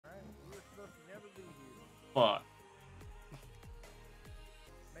fuck.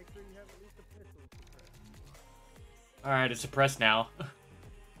 Make sure you have at least a pistol suppressed. Alright, it's suppressed now.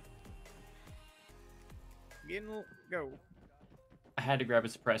 Go. I had to grab a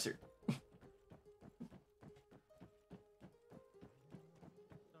suppressor.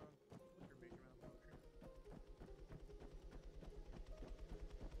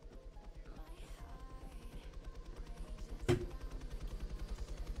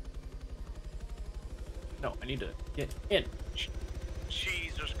 No, I need to get in.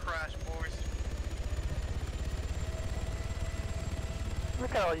 Jesus Christ, boys.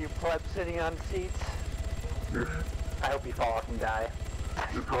 Look at all you plebs sitting on seats. I hope you fall off and die.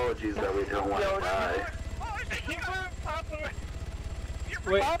 Apologies that we don't want to die.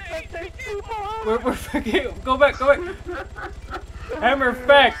 Wait. We're fucking. Go back, go back. Hammer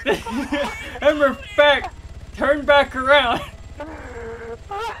fact. Hammer fact. Turn back around.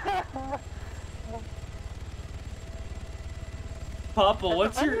 Papa,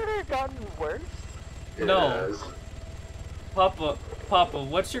 what's your... Has it gotten worse? No. Papa,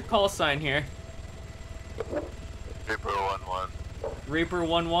 what's your call sign here? Reaper 1-1. Reaper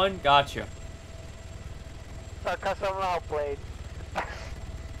 1-1? Gotcha. Cause I'm outplayed.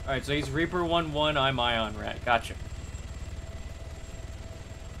 Alright, so he's Reaper 1-1, I'm Ion Rat. Gotcha.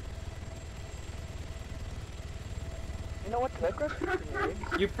 You know what? That goes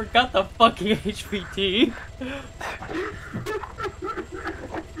You forgot the fucking HVT.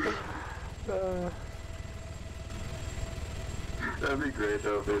 That'd be great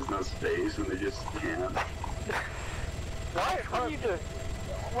though if there's no space and they just can't. Why are you doing?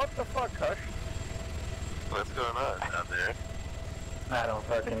 What the fuck, Hush? What's going on down there? I don't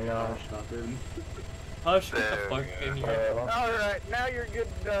fucking know. Nothing. Hush, get the fuck in here. Alright, now you're good.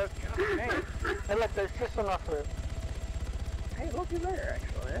 Hey, look, there's just enough room. hey, looky there,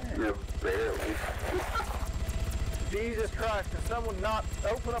 actually. Hey. Yeah, barely. Jesus Christ, can someone not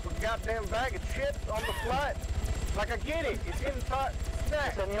open up a goddamn bag of chips on the flight? Like, I get it, it's in the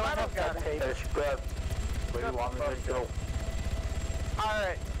snack. Then you don't have to pay. There's grub. Where do you want me to go?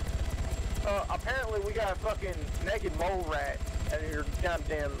 Alright. Apparently we got a fucking naked mole rat as your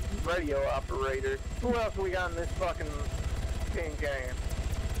goddamn radio operator. Who else we got in this fucking tin can?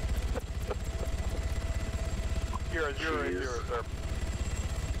 080, sir.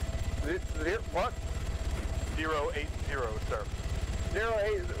 What? 080, sir. 08,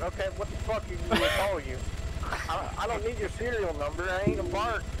 okay, what the fuck are you gonna call you? I don't need your serial number, I ain't a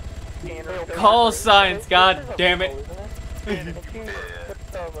bark. Call signs, god damn it. Sin?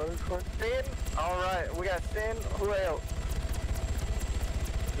 Alright, we got Sin, who else?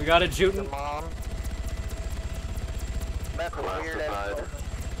 We got a Jutin. Mom. That's a weird ass.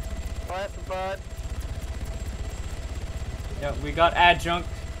 Classified. Yeah, we got adjunct.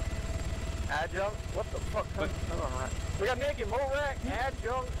 Adjunct? What the fuck? Alright. We got naked mole rat,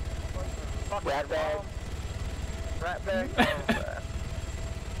 adjunct. Rat bag. Rat bag.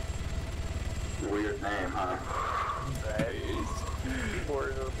 Weird name, huh? People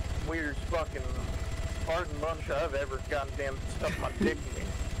are the weirdest fucking Spartan bunch I've ever goddamn stuck my dick in.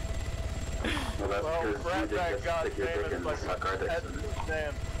 Well, that's because Rat you bag, just god stick your damn dick it, in the like suck our dicks that's in it.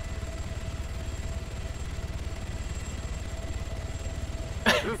 damn.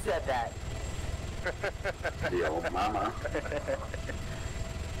 Who said that? The old mama.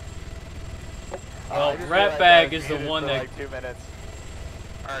 Well, rat bag is the one that... Like 2 minutes.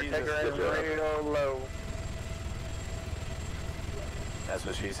 Alright, take her at radio low. That's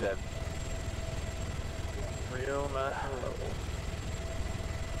what she said. Real nice and low.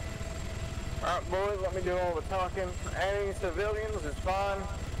 Alright, boys, let me do all the talking. Any civilians is fine.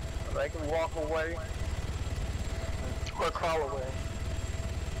 They can walk away. Or crawl away.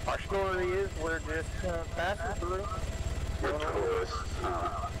 Our story is we're just passing through. We're tourists.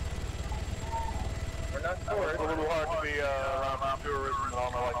 We're not It's tourists. a little hard to be around tourism and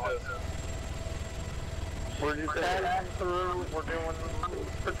all like this. We're just passing through. We're doing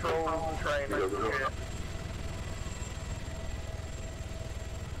patrols and training.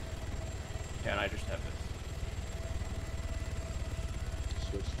 Yeah, and I just have this.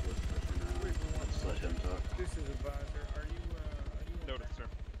 Switch to a for now. Let's let him talk. This is advisor. Are you Noted, sir.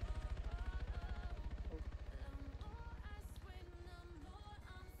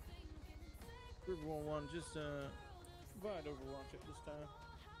 Group 1-1, just provide overwatch at this time.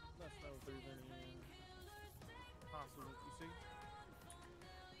 Let us know if there's any hostiles that you see.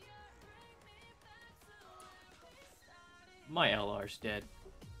 My LR's dead.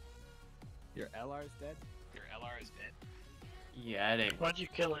 Your LR's dead? Your LR is dead. Yeah, it ain't. Why'd you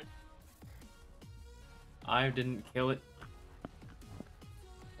kill it? I didn't kill it.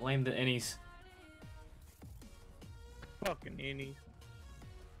 Blame the innies. Fucking innies.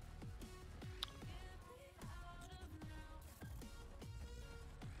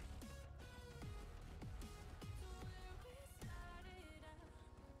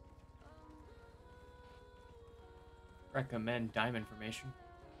 Recommend dime information.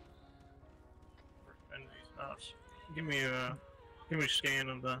 Innies, nuts. Give me a scan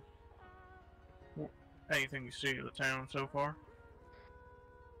of the anything you see of the town so far.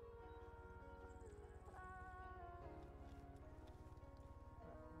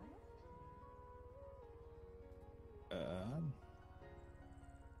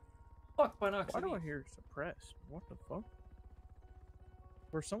 Fuck, Why Binoxy. do I hear suppressed? What the fuck?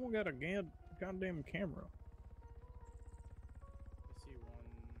 Where someone got a goddamn camera? I see one.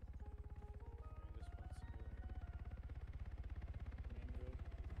 I mean, just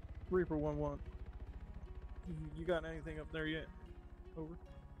one civilian. Manual. Reaper 1-1. You got anything up there yet? Over.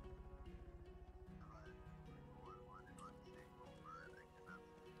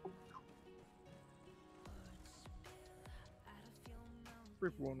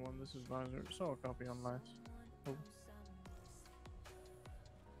 Reaper 1-1, this is Visor. Saw a copy on last. Over.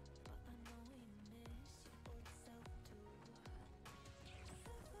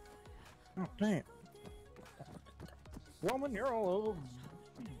 Oh, damn. Woman, you're all over.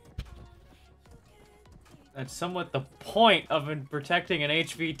 That's somewhat the point of protecting an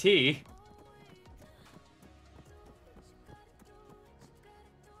HVT.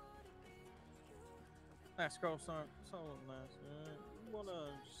 Nice call, son. Solid, nice. You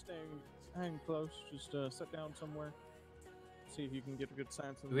wanna hang close, just sit down somewhere. See if you can get a good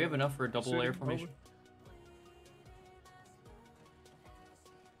sense of Do we have enough for a double layer formation? Over.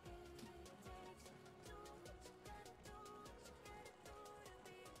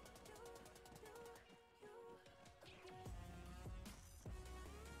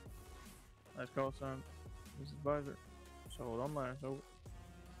 Nice call, son. This is Visor. Solid on last. Over.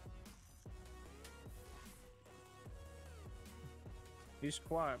 He's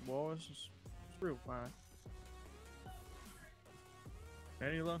quiet, boys. It's real quiet.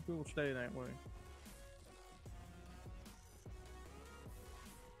 Any luck, we will stay that way.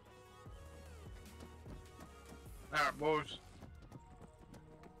 Alright, boys.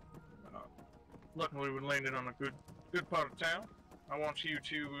 Luckily, we landed on a good part of town. I want you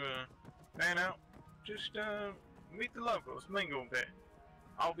to fan out. Just meet the locals, mingle a bit.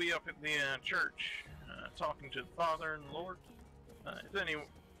 I'll be up at the church talking to the Father and the Lord.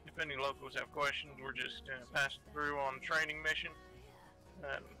 If any locals have questions, we're just passing through on a training mission.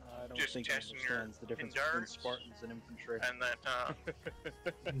 I don't Just think he testing your understands the difference between endurance. Spartans and infantry. And that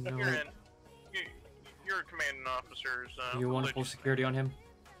No. you're a commanding officer's You want full religious security on him?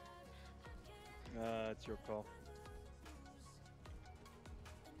 It's your call.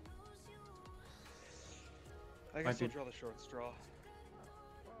 I guess be- I'll draw the short straw.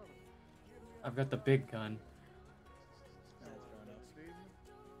 I've got the big gun. That's fair enough.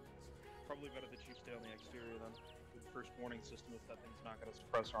 Probably better that you stay on the exterior then. The first warning system if that thing's not got a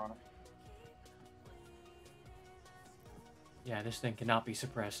suppressor on it. Yeah, this thing cannot be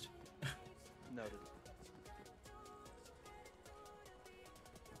suppressed. Noted.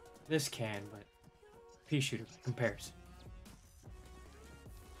 This can, but pea shooter compares.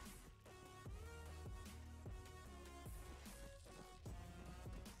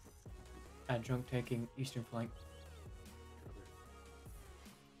 Adjunct taking eastern flank.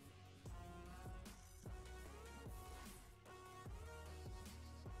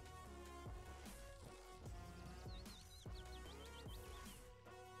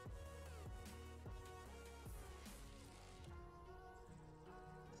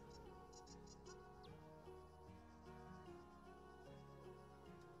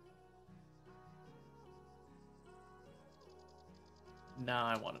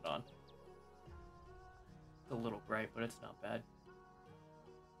 Nah, I want it on. It's a little bright, but it's not bad.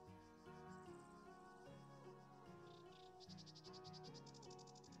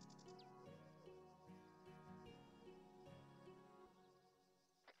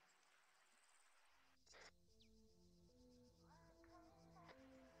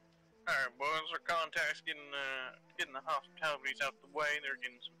 Alright, boys, our contact's getting the hospitalities out the way. They're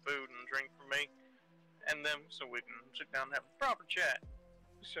getting some food and drink for me and them so we can sit down and have a proper chat.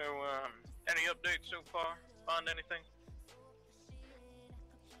 So, any updates so far? Find anything?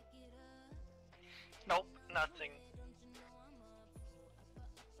 Nope, nothing.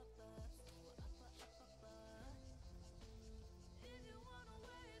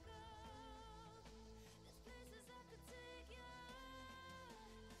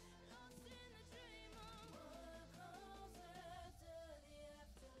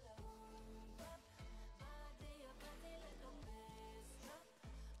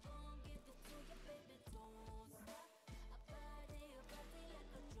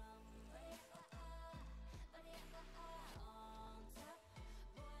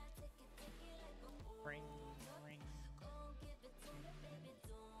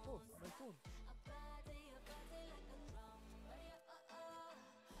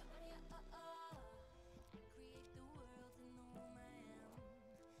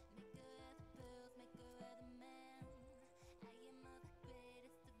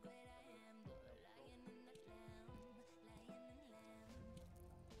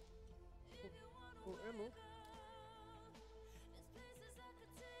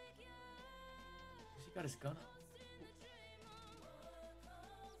 He got his gun up.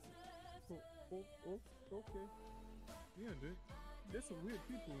 Okay. Yeah, dude. There's some weird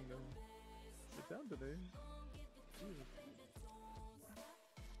people in the town today. Jesus.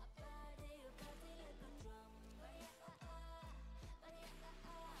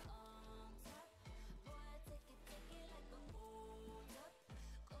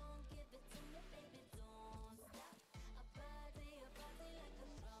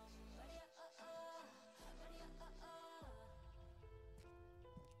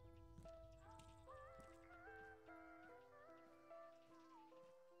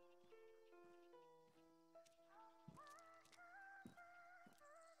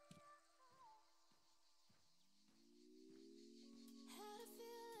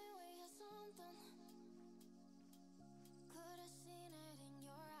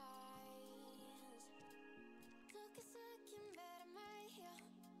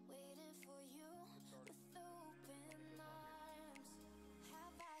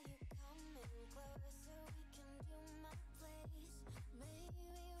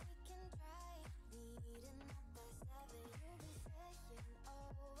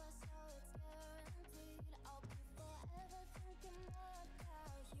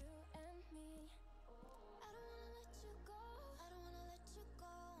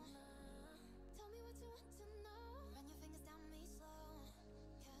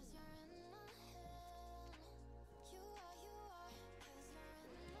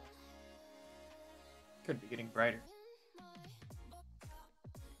 Could be getting brighter.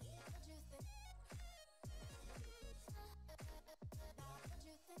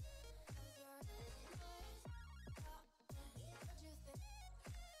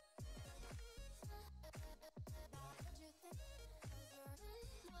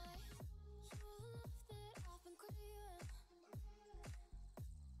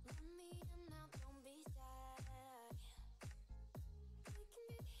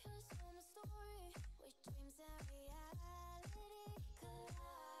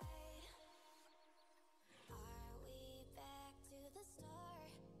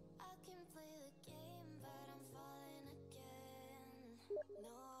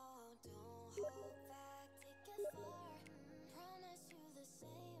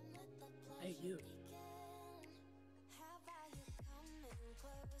 Hey, you.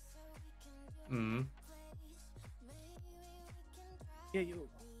 Hmm. Yeah, you.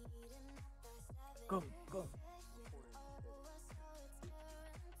 Come.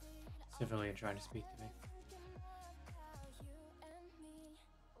 Civilian trying to speak to me.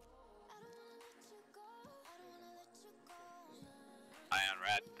 Ion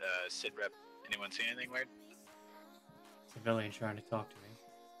Rat, sit rep. Anyone see anything weird? Civilian trying to talk to me.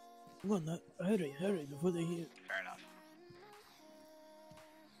 Come on, hurry, before they hear. Fair enough.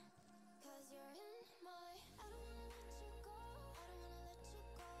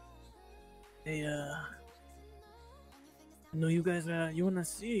 Hey, I know you guys, you wanna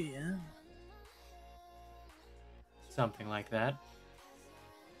see, yeah? Something like that.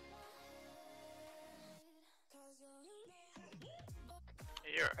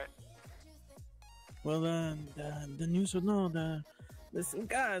 You're right. Well, the news would know there's some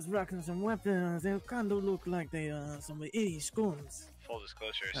guys rocking some weapons. They kind of look like they some 80 scoons. Full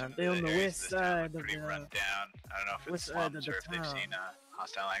disclosure, some of they're on the areas west of this town side look of pretty the, run down. I don't know if it's west side of slums the or if they've town. seen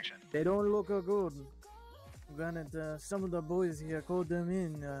hostile action. They don't look good. Granted, some of the boys here called them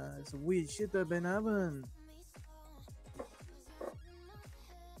in. Some weird shit that been happening.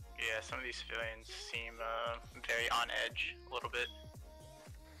 Yeah, some of these civilians seem very on edge a little bit.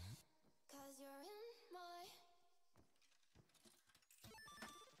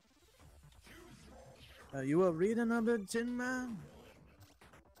 You were reading a bit, Tin Man?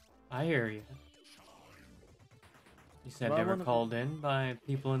 I hear you. You said Well, they I were wanna- called in by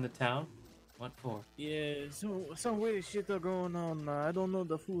people in the town? What for? Yeah, some weird shit are going on. I don't know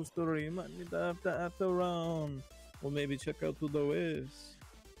the full story. You might need to have to act around. Or maybe check out to the west.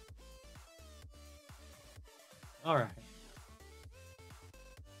 Alright.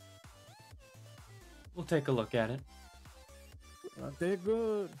 We'll take a look at it. They're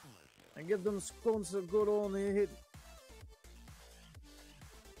good. And give them scones a good on the hit.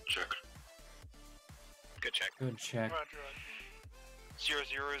 Check. Good check. Good check. Roger. 000,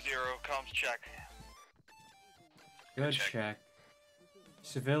 comms check. Good check.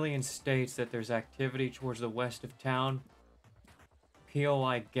 Civilian states that there's activity towards the west of town.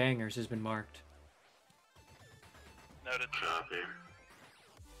 POI gangers has been marked. Noted. Copy.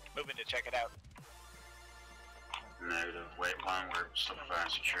 Moving to check it out. Negative. Wait long, we're still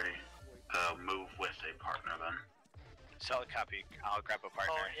providing security. Move with a partner then. Solid copy. I'll grab a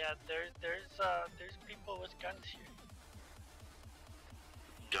partner. Oh yeah, there's people with guns here.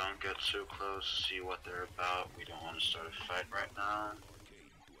 Don't get too close, see what they're about. We don't want to start a fight right now.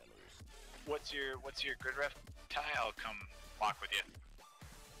 What's your grid ref, Ty? I'll come walk with you.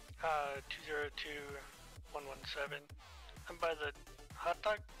 202117. I'm by the hot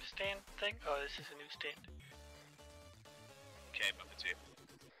dog stand thing. Oh, this is a new stand. Okay, move it to you.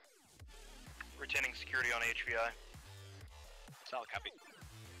 Retaining security on HVI. Solid copy.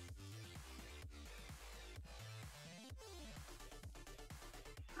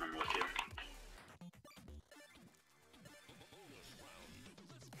 I'm with you.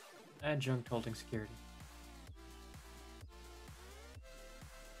 Adjunct holding security.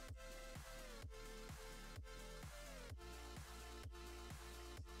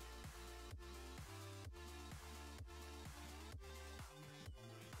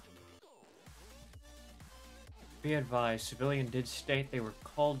 Be advised, civilian did state they were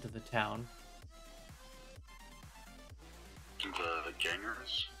called to the town. The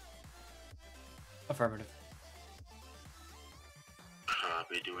gangers? Affirmative.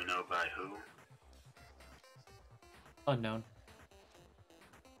 Copy. Do we know by who? Unknown.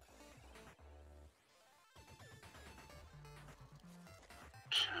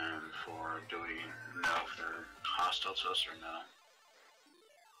 Do we know if they're hostile to us or no?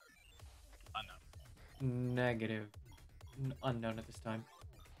 Unknown. Negative. Unknown at this time.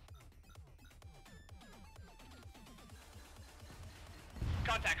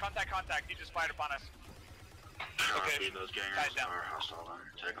 Contact. He just fired upon us. Copy. Okay. Those gangers Guys down. are hostile then.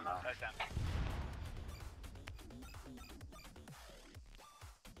 Take them out. Guys down.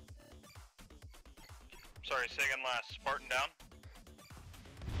 Sorry, say again last. Spartan down?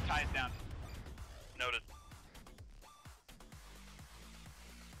 Ty's down. Noted.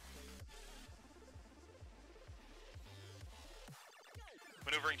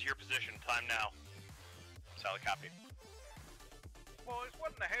 Maneuvering to your position. Time now. Solid copy. Boys,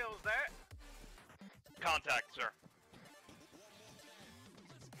 what in the hell is that? Contact, sir.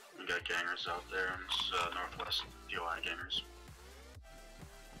 We got gangers out there. It's northwest POI gangers.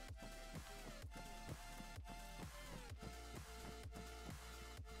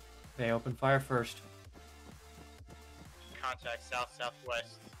 They open fire first. Contact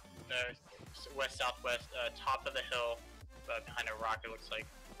south-southwest, west-southwest, top of the hill, behind a rock. It looks like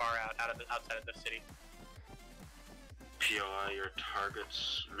far outside of the city. POI, your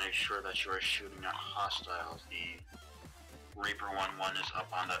targets, make sure that you are shooting at hostiles. The Reaper 1-1 is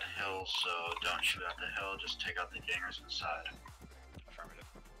up on that hill, so don't shoot at the hill, just take out the gangers inside. Affirmative.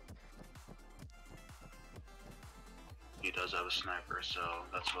 He does have a sniper, so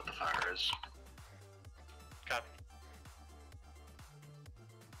that's what the fire is. Copy.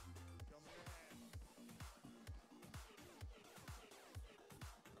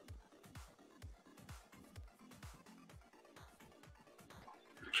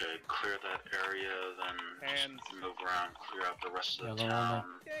 Okay, clear that area, then And move around, clear out the rest of the Yellow town.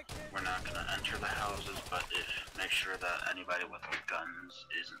 on We're not gonna enter the houses, but make sure that anybody with guns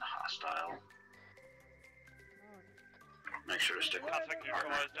isn't hostile. Make sure to stick with contact the partner.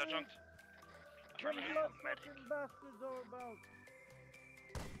 neutralized, adjunct.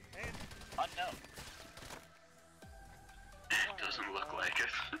 Unknown. It doesn't look like it.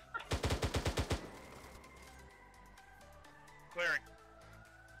 Clearing.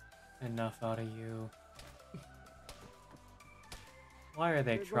 Enough out of you. Why are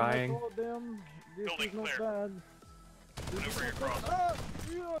they trying? Building clear. Maneuvering across.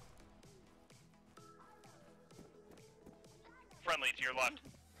 Friendly to your left.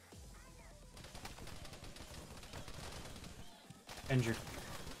 Injured.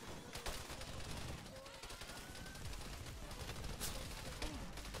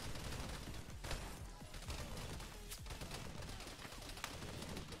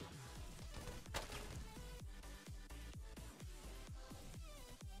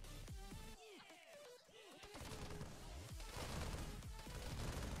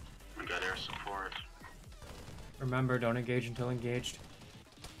 We got air support. Remember, don't engage until engaged.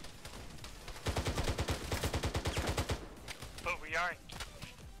 But we are.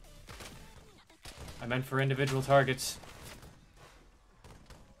 I meant for individual targets.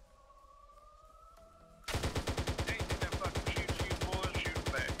 Anything that fucking shoots you, boys, shoot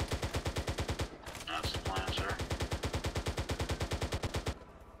back. That's the plan, sir.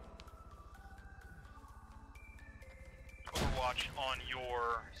 Overwatch on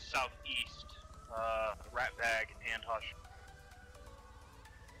your southeast, rat bag and hush.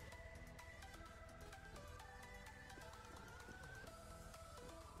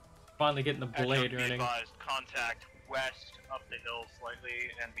 Finally getting the blade Adjunct, be running. advised, contact west, up the hill slightly,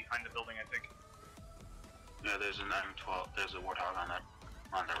 and behind the building, I think. Yeah, there's an M12. There's a Warthog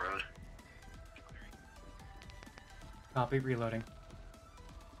on the road. Copy, reloading.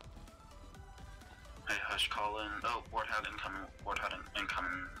 Hey, Hush, call in. Oh, Warthog incoming. Warthog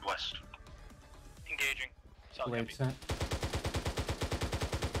incoming west. Engaging. Blade set.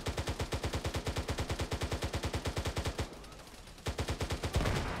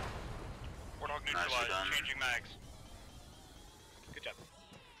 Warthog Nicely neutralized. done. Changing mags. Good job.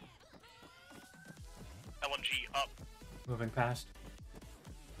 LMG up. Moving past.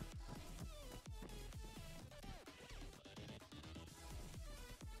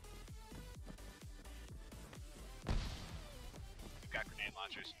 We've got grenade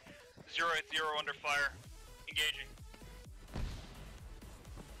launchers. 080 under fire. Engaging.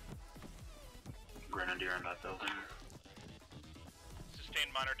 Grenadier in that building.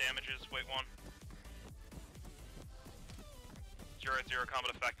 Sustained minor damages. Wait 1. 080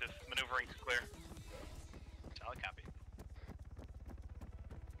 combat effective. Maneuvering to clear. Solid copy.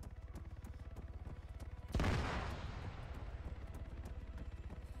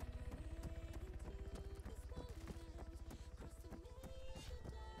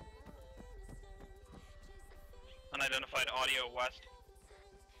 Unidentified audio west.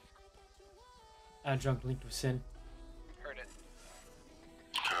 Adjunct linked with Sin. Heard it.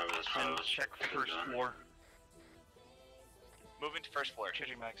 That's probably what's Check first floor. Moving to first floor.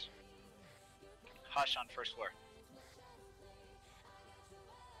 Changing mags. Hush on first floor.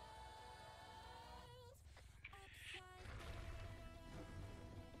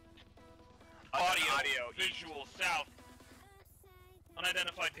 Audio. Visual south.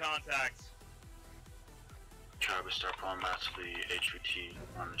 Unidentified contacts. Charlie, start pulling back to the HVT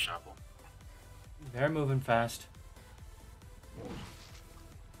on the chapel. They're moving fast.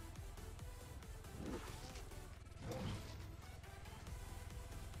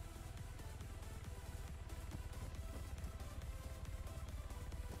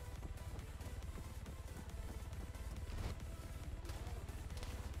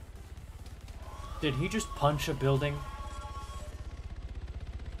 Did he just punch a building?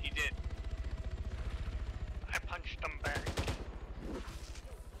 He did. I punched him back.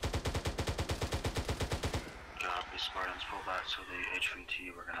 Copy, Spartans, pull back to the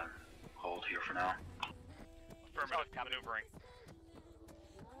HVT. We're gonna hold here for now. Affirmative. Maneuvering.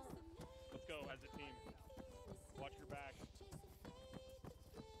 Let's go as a team. Watch your back.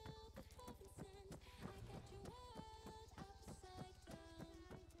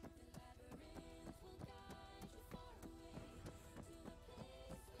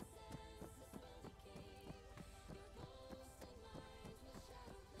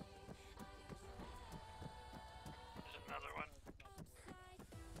 There's another one.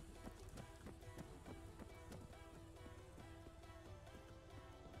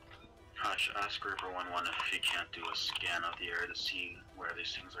 Hush, ask Reaper 1-1 if he can't do a scan of the area to see where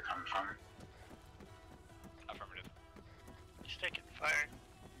these things are coming from. Affirmative. He's taking fire.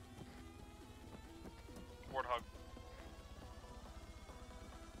 Warthog.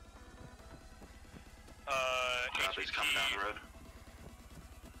 Copy's coming down the road.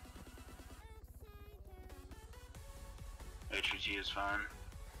 HVT is fine.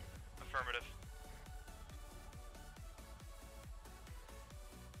 Affirmative.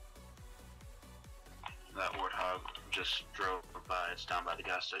 That Warthog just drove by. It's down by the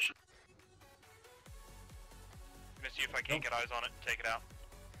gas station. I'm gonna see if I can't get eyes on it. Take it out.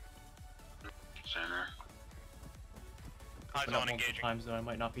 Same there. Eyes Been up on, multiple engaging. times though, I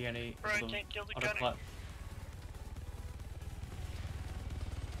might not be any. Bro, I able to can't kill the auto gunner. clap.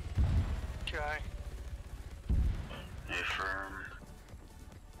 Try. Affirm.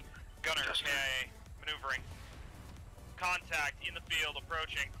 Gunner, Just KIA. Maneuvering. Contact in the field,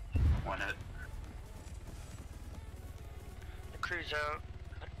 approaching. One hit. The crew's out.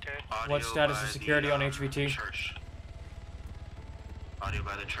 Dead. Audio What status by of security the, on HVT? Church. Audio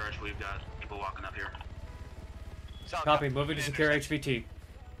by the church. We've got people walking up here. Solid Copy, moving to secure Intercept. HVT.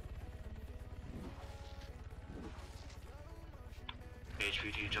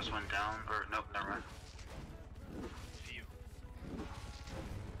 HVT just went down, or nope, never mind. View.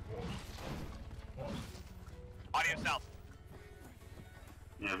 Audio south.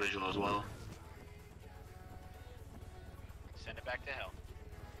 Yeah, visual as well. Send it back to hell.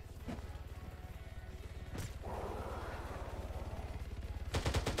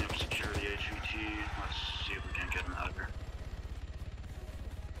 Yep, secure the HVT. Let's see if we can get him out of here.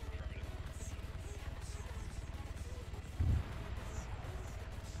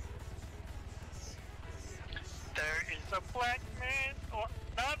 There is a black man. Or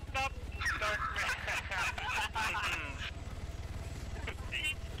not dark man.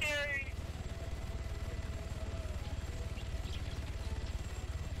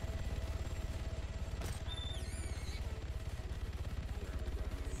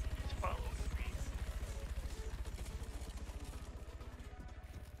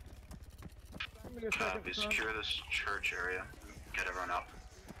 Copy. Secure this church area. Get everyone up.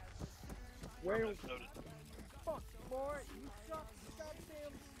 Where? Fuck, boy, you suck,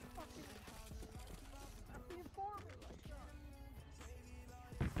 goddamn fucking. I'm the informant.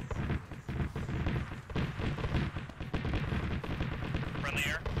 Friendly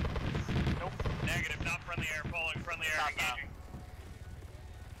air? Nope. Negative, not friendly air. Following friendly air. Engaging.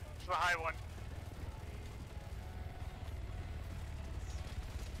 It's the high one.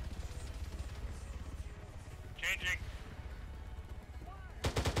 Changing.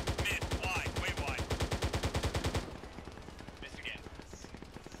 Mid, wide, way wide. Miss again.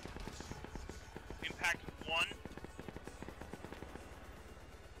 Impact 1.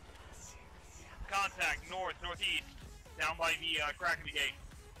 Contact north, northeast. Down by the crack of the gate.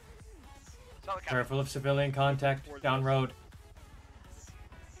 Careful of civilian contact. Down road.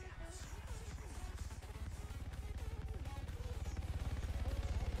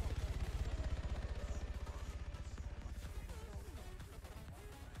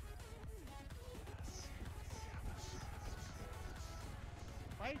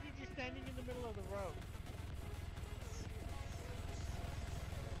 Why is he just standing in the middle of the road?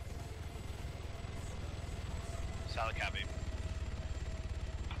 Solid copy.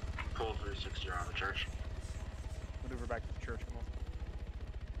 Pull 360 around the church. Maneuver back to the church, come on.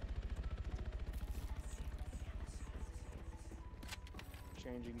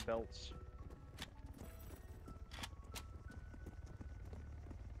 Changing belts.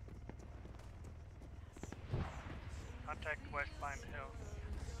 Contact West Pine Hill.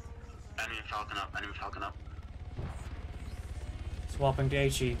 Enemy Falcon up, enemy Falcon up. Swapping to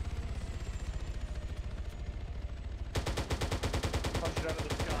HE. Punch it out of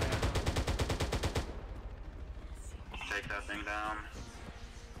the sky. Take that thing down.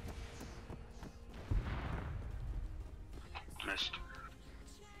 Missed.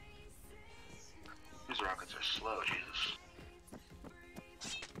 These rockets are slow, Jesus.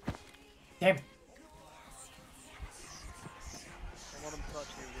 Damn. Don't let them touch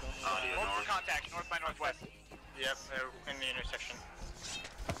you. We don't Audio Multiple north. contact, north by northwest. Yep, they're in the intersection.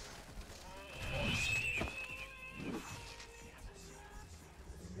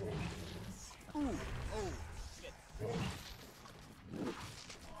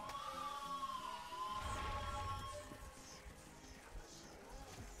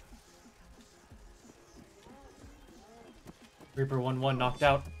 Reaper 1-1 knocked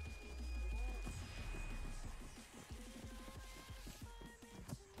out.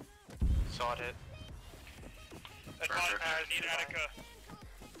 Saw it. Advise, need Attica.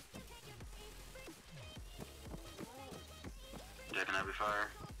 Taking heavy fire.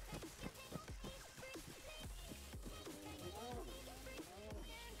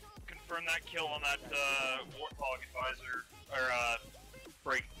 Confirm that kill on that Warthog advisor, or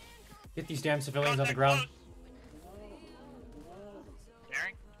break. Get these damn civilians on the ground.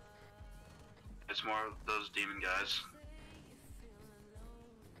 Daring? It's more of those demon guys.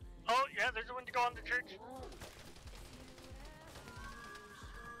 Oh, yeah, there's a window on the church.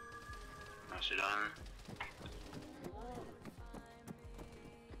 Nicely done.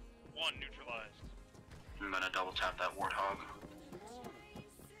 1 neutralized. I'm gonna double tap that Warthog.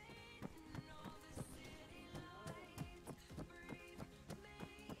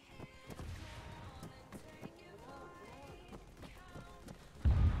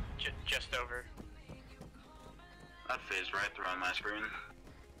 Just over. That phased right through on my screen.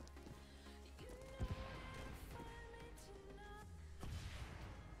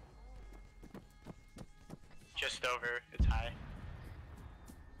 Just over. It's high.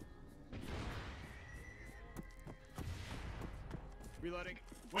 Reloading.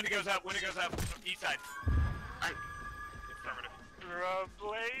 Window goes up, east side. Affirmative.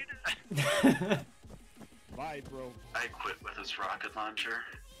 Blade. Bye, bro. I quit with this rocket launcher.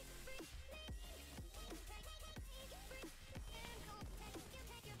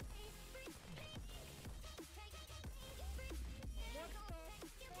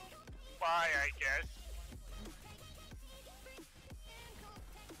 Bye, I guess.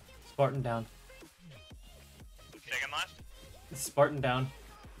 Spartan down. Second last. Spartan down.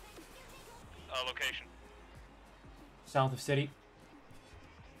 Location. South of city.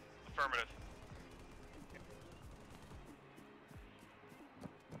 Affirmative.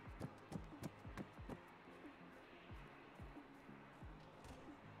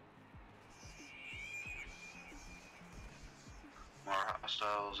 More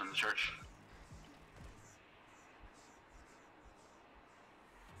hostiles in the church.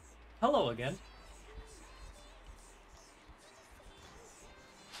 Hello again.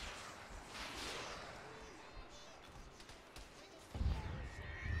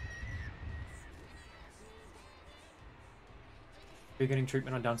 Beginning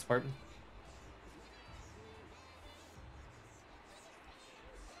treatment on down Spartan.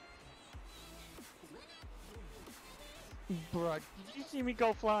 Bruh, did you see me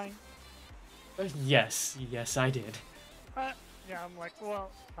go flying? Yes, yes, I did. Yeah, I'm like,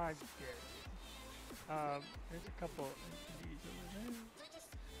 well, I'm scared. There's a couple NPDs over there.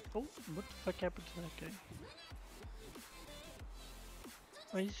 Oh, what the fuck happened to that guy?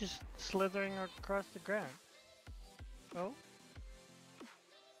 Oh, he's just slithering across the ground. Oh?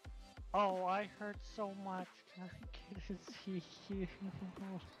 Oh, I hurt so much. I can't see you.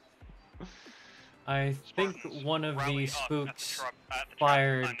 I think one of the spooks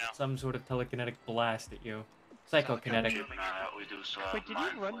fired some sort of telekinetic blast at you. Psychokinetic. Wait, did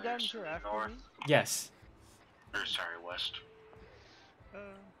you run down here after me? Yes. Or sorry, west.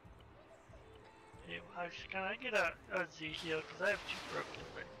 Hey, Wash, can I get a Z heal? Because I have 2 broken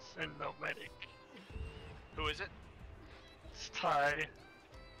legs and no medic. Who is it? It's Ty.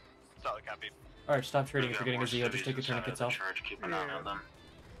 Solid copy. Alright, stop trading if you're getting a Zeo, just take your tourniquets off. Keep an eye on them.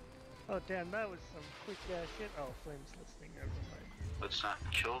 Oh damn, that was some quick ass shit. Oh, Flame's listening, never mind. Let's not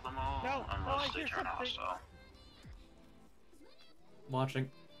kill them all No, unless I they hear turn something. hostile.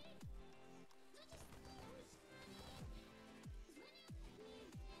 Watching.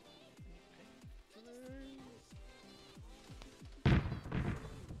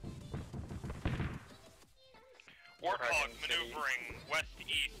 Warthog maneuvering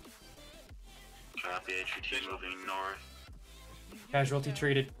west-east. Copy, HVT moving north. Casualty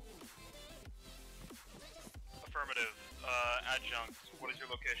treated. Affirmative. Adjunct, what is your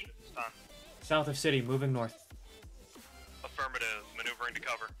location at this time? South of city, moving north. Affirmative. Maneuvering to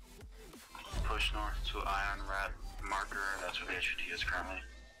cover. Push north to Iron Rat marker. That's where the HVT is currently.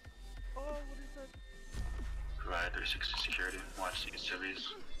 Oh, what is that? Provide 360 security. Watch these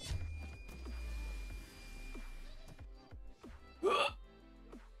civvies.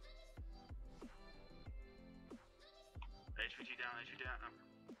 HVT down, HVT down. Oh,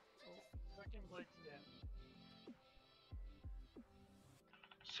 fucking Blade's down.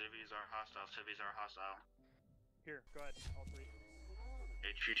 Civvies are hostile, civvies are hostile. Here, go ahead, all 3.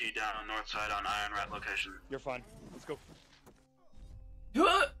 HVT down on north side on Iron Rat location. You're fine. Let's go.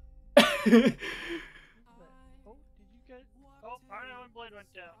 Oh, did you get... Oh, Iron Blade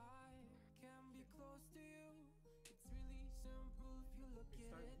went down.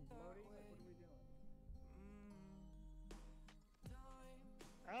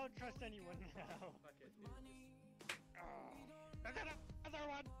 I don't trust anyone now. Oh, another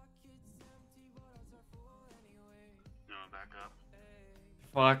one. No, back up.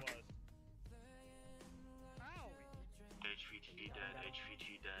 Fuck. HVT dead,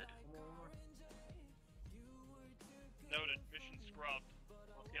 HVT dead. Noted. Mission scrubbed.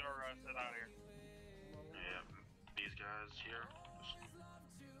 Let's get our set out of here. Yeah, these guys here.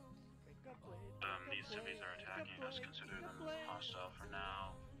 These civvies are attacking us. Consider them hostile for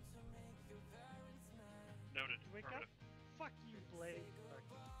now. Noted. Wake up. Fuck you, Blade.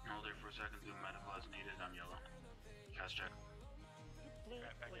 Hold there for a second. Do medical as needed. I'm yellow. Cast check.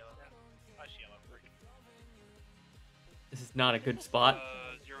 Back yellow. I see yellow. Freak. This is not a good spot.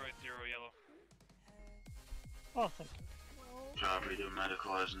 080 yellow. Oh, thank you. Copy. Do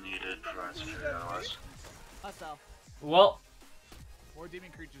medical as needed. Provide security otherwise. Hostile. Well. More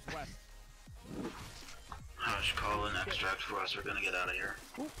demon creatures west. Hush, call in extract for us. We're gonna get out of here.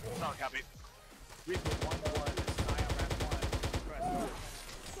 Solid copy. Reaper 1-1.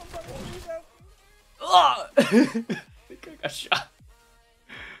 Somebody please help me. Ah! I think I got shot.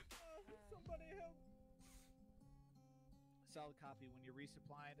 Somebody help. Solid copy. When you're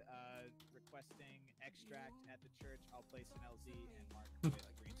resupplied, requesting extract at the church, I'll place an LZ and mark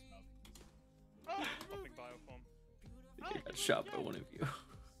green smoke. Oh, Pumping biofoam. I think I got shot by one of you.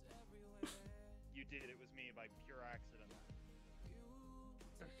 You did. It was me by pure accident.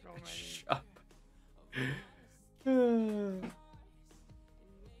 There's so many. Shot. Right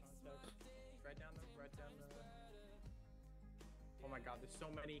down the. Oh my God! There's so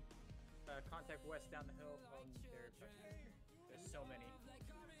many. Contact west down the hill. There's so many.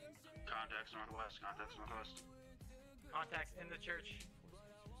 Contacts northwest. Contacts northwest. Contacts in the church.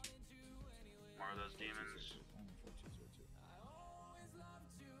 More of those demons.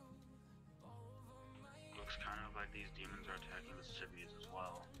 Looks kind of like these demons are attacking the civvies as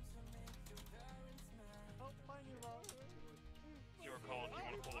well. Oh, find you, Rob. Your call if you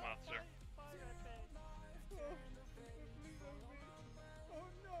want to pull them out, sir. Oh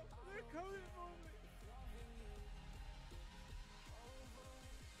no, they're coming for me.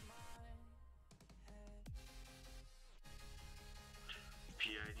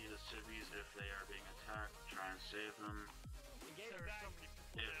 PID the civvies if they are being attacked. Try and save them.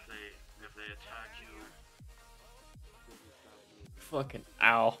 If they attack you, Fucking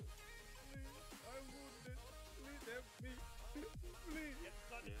ow.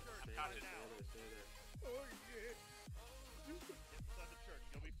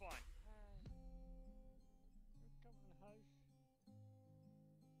 You'll be fine.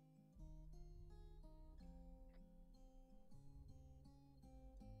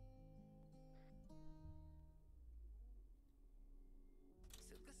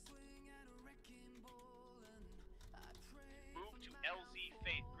 Move to LZ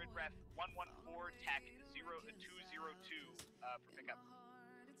Faith, grid ref 114, TAC 0202 for pickup.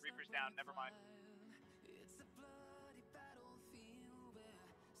 Reaper's down, never mind.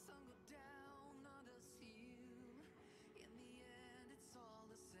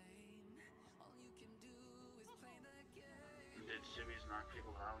 did Civvies knock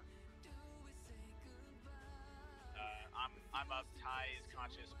people out? I'm up. Ty is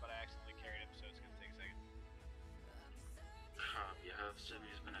conscious, but I accidentally carried him, so it's gonna take a second. Copy. Have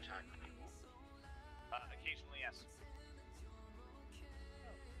Civvies been attacking people? Occasionally, yes.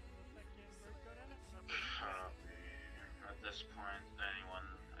 Copy. At this point, any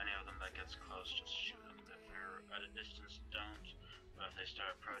of them that gets close, just shoot them. If they're at a distance, don't. But if they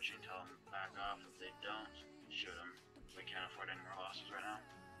start approaching, tell them back off. If they don't, shoot them. We can't afford any more losses right now.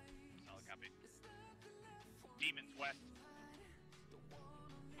 Solid copy. Demons west.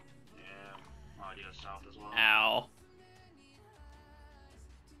 Yeah, audio south as well. Ow.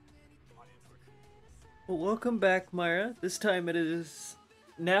 Well, welcome back, Myra. This time it is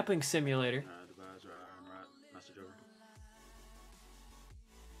napping simulator. Advisor, Iron Rat, message over.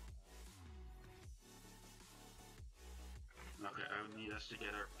 Okay, I would need us to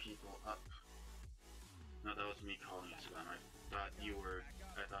get our people up. No, that was me calling you, Savannah. I thought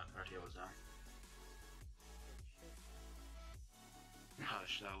RTO was down.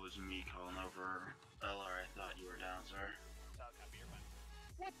 Hush, that was me calling over LR. I thought you were down, sir. Solid copy, you're fine.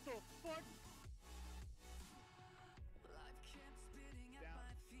 What the fuck?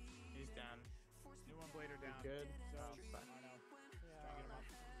 Down. He's down. New one blader down. Good. So, I know. Try and get him up.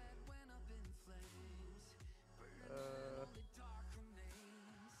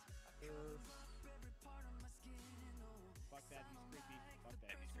 Fuck that, he's creepy. Fuck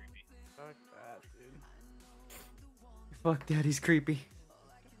that, he's creepy. Fuck that, dude. Fuck, daddy's creepy.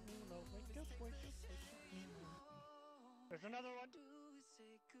 There's another one.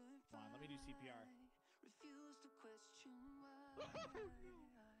 Come on, let me do CPR.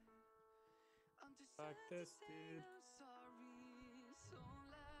 Fuck this, dude.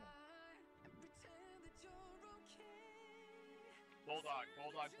 Bulldog,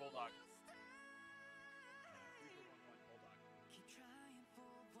 bulldog, bulldog. Reaper 1-1, bulldog.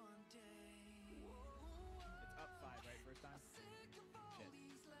 It's up 5, right? First time? Shit.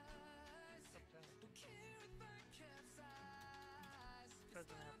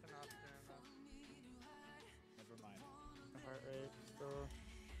 Doesn't happen often enough. Never mind. Heart rate still.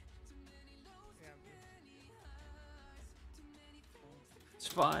 Yeah, It's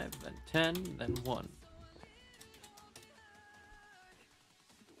 5, then 10, then 1.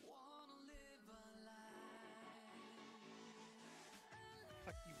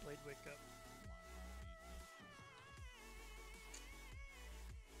 fuck you, Blade, wake up.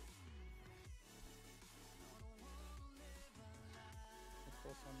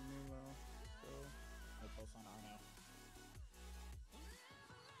 Pulse on Nemo. Still. No pulse on Arno.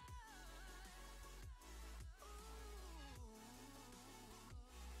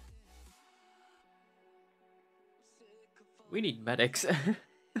 We need medics.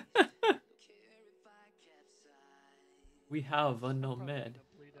 We have unknown Probably med. gonna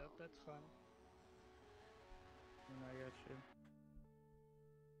bleed up, that's fine. I got you.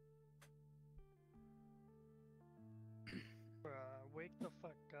 Wake the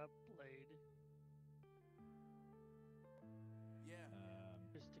fuck up, Blade.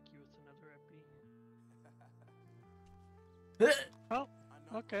 Just stick you with another epi. Oh,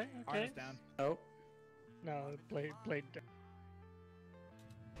 okay, okay. Arno's down. Oh. No, Blade.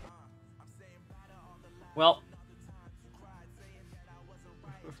 Well.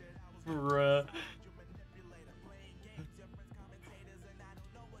 Bruh.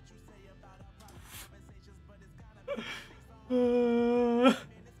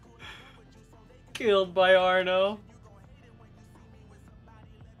 Killed by Arno.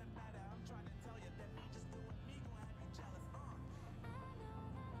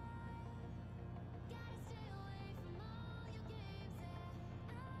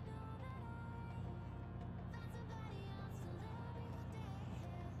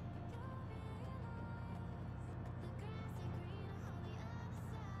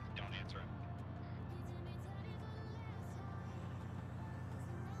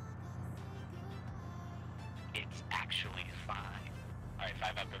 It's actually fine. Alright,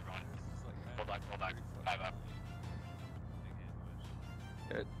 5 up, everyone. Bulldog, 5 up.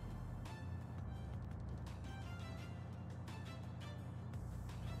 Good.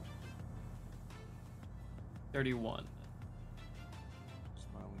 $31. Smiling.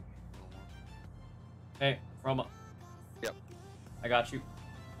 Hey, Roma. Yep. I got you.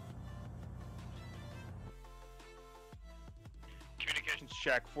 Communications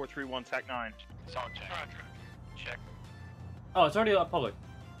check, 431, TAC 9. Solid check. Check. Oh, it's already public.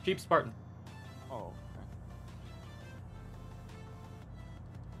 Cheap Spartan. Oh, okay.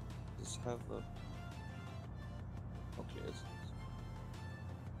 Just have the. Okay, it's.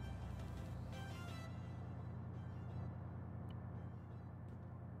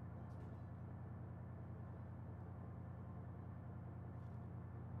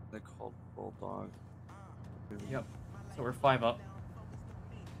 They called Bulldog. Yep. So we're 5 up.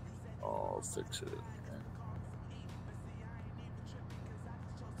 I'll fix it. Okay.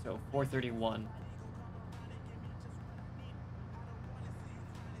 So 431.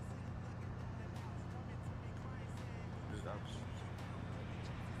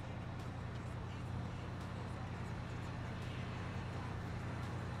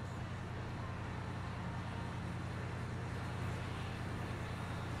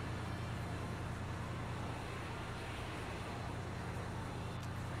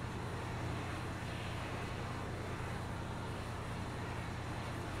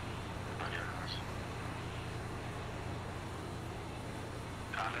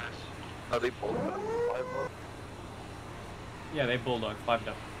 Are they both 5 up? Yeah, they bulldog 5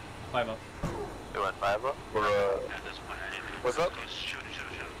 up. 5 up. They went 5 up? Or, what's up? Is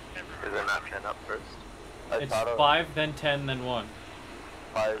it not 10 up first? It's 5, then 10, then 1.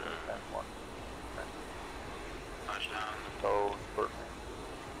 5 and then 1. So, Spartan.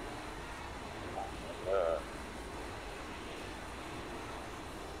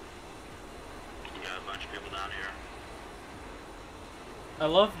 You got a bunch of people down here. I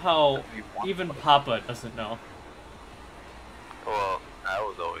love how even Papa doesn't know. Well, I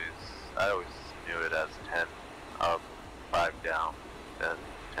always knew it as 10 up, 5 down, then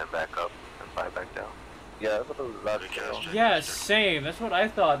 10 back up, and 5 back down. Yeah, that's what it was last year. Yeah, same. That's what I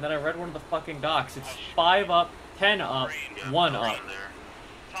thought. And then I read one of the fucking docs. It's 5 up, 10 up, 1 up.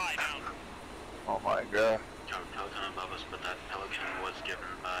 Oh my god. Pelican above us, but that Pelican was given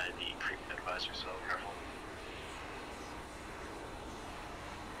by the creep advisor, so careful.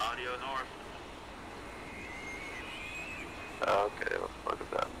 Audio north. Okay, what the fuck is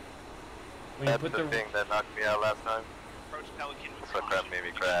that? When you That's put the the thing that knocked me out last time? Approach Pelican with Fuck caution. that made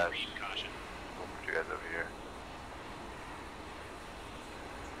me crash. Extreme caution. I'll put you guys over here.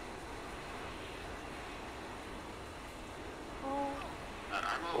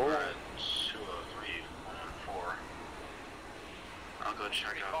 I'm over at 203, 114. I'll go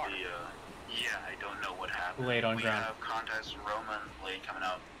check out the, yeah, I don't know what happened. Blade on we ground. have contacts Roman Blade coming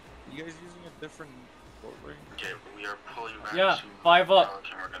out. You guys using a different boat ring? Okay, we are pulling back Yeah, to 5 up.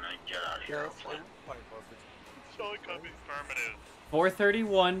 Pelican. We're gonna get out of here. Yeah, hopefully. 5 up. Solid copy. Affirmative.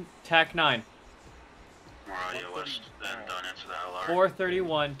 431, TAC 9. More audio west, then done into the LR.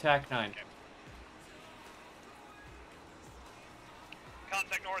 431, TAC 9.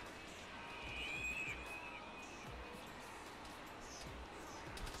 Contact north.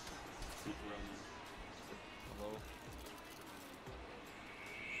 Hello?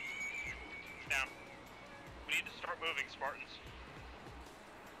 Down. We need to start moving, Spartans.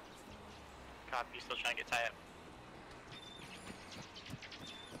 Copy, still trying to get tie up.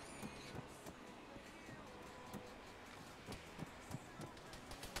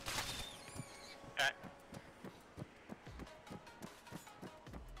 Okay.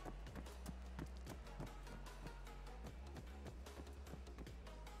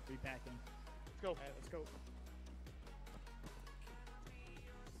 Repacking. Let's go. Alright, let's go.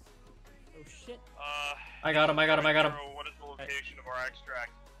 Oh shit. I got him, I got him, I got him. What is the location of our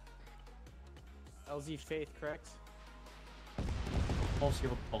extract? LZ Faith, correct? Pulse, you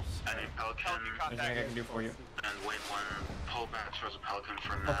have a pulse. I need Pelican. There's nothing I can do for you. And wait one, pull back towards the Pelican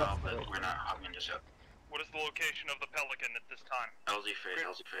for now, but we're not hopping in just yet. What is the location of the Pelican at this time? LZ Faith,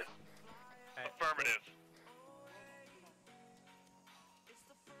 LZ Faith. Affirmative.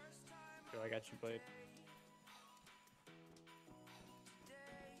 Yo, I got you, Blade.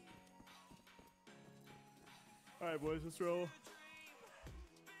 Alright, boys, let's roll.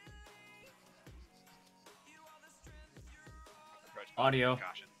 Audio.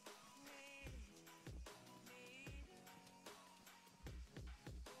 Caution.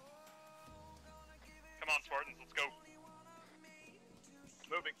 Come on, Spartans, let's go.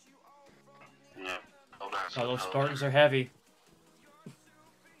 Moving. Yeah, pull back That's Oh, what those hell Spartans are heavy.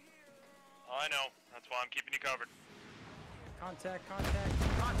 I know. That's why I'm keeping you covered. Contact,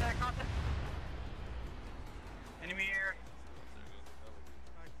 contact, contact, contact. Enemy here.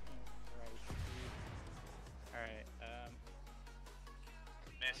 Alright,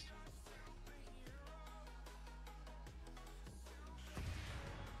 Missed.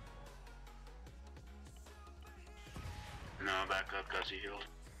 No, back up, guys, he healed.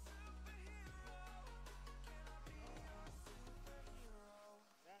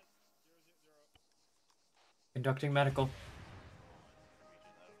 Conducting medical.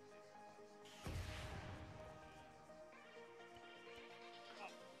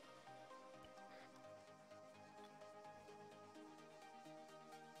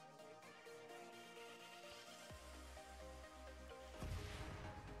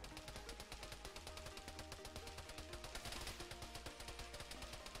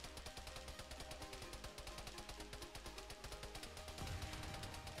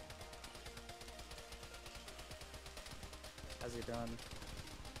 how's he doing?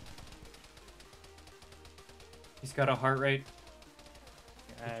 He's got a heart rate.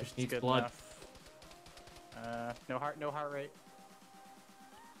 Just It's needs good blood. enough. No heart rate.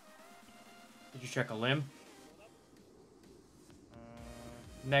 Did you check a limb?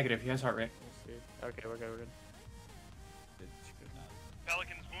 Negative, he has heart rate. Let's see. Okay, we're good, we're good.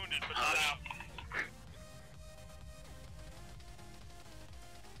 Pelican's wounded, but not out.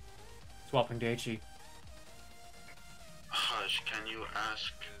 Swapping to HE. Hush, can you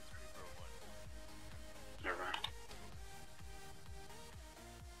ask... Never mind.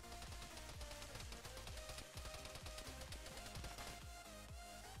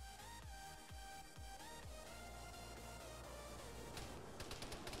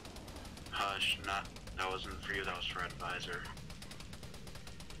 Hush, that wasn't for you, that was for advisor.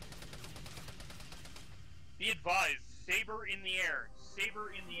 Be advised, Saber in the air.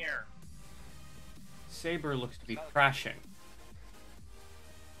 Saber in the air. Saber looks to be crashing.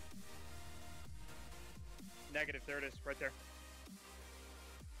 Negative, there it is, right there.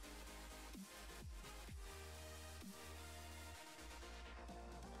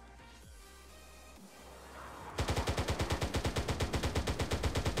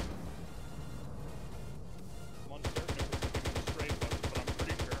 I'm uncertain if we're giving the stray buttons, but I'm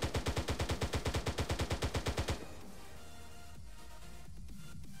pretty sure.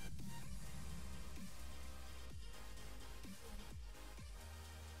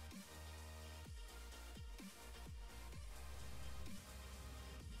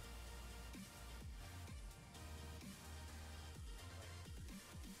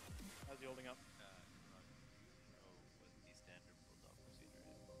 How's he holding up?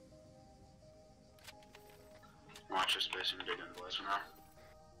 Watch your spacing, dig in, boys, for now.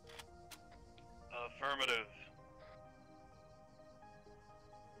 Affirmative.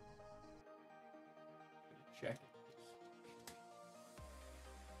 Check.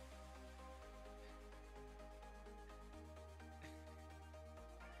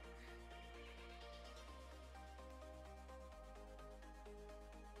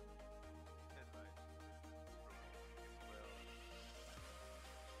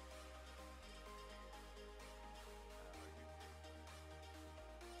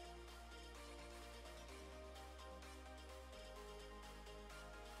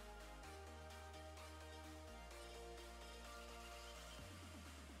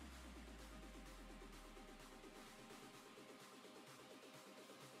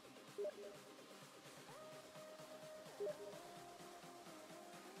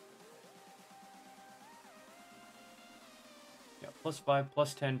 Yeah, +5,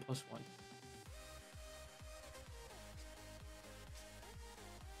 +10, +1.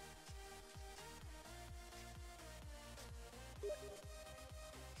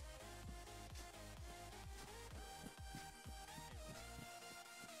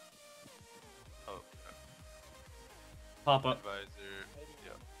 Oh, Pop up. advisor.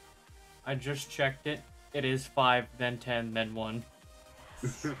 Yeah. I just checked it. It is 5, then 10, then 1.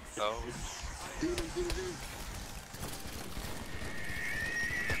 Oh.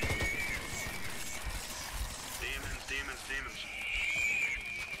 Demons.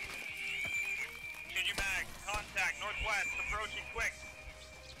 Changing mag. Contact. Northwest. Approaching quick.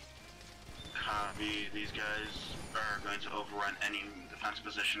 Copy. These guys are going to overrun any defense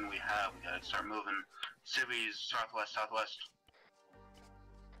position we have. We gotta start moving. Civvies, southwest.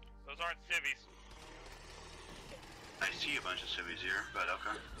 Those aren't civvies. I see a bunch of civvies here, but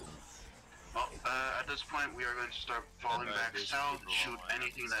okay. Well, at this point, we are going to start falling back south, shoot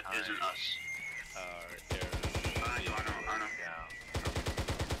anything that isn't us. I know.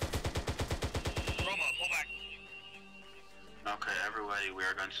 Roma, pull back. Okay, everybody, we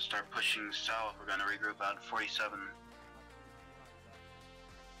are going to start pushing south. We're going to regroup at 47.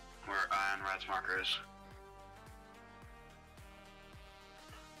 Where iron rats markers.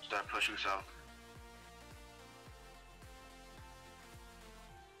 Start pushing south.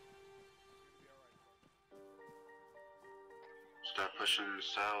 Start pushing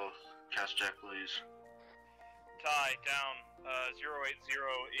south. Cast check, please. Ty, down. 080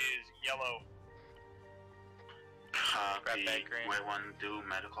 is yellow. Copy. Wait one, do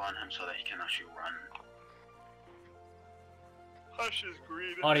medical on him so that he can actually run. Hush is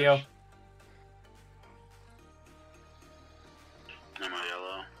green. Audio. Am I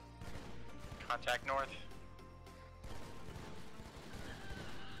yellow? Contact north.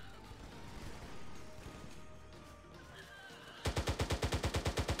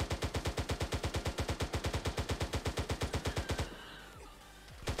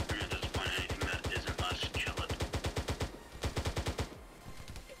 At this point, anything that isn't us, kill it.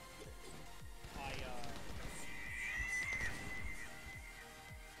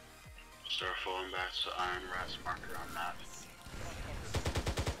 Start falling back to iron rat's marker on map.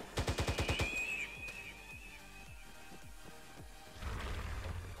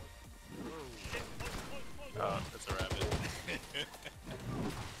 Oh, that's a rabbit.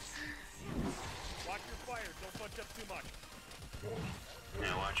 Watch your fire, don't bunch up too much.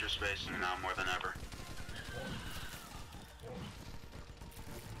 Yeah, watch your spacing now more than ever.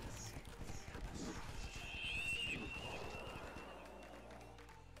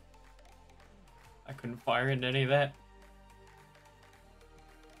 I couldn't fire into any of that.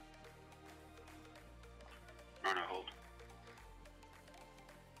 Run or hold.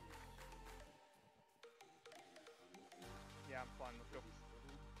 Yeah, I'm fine. Let's go.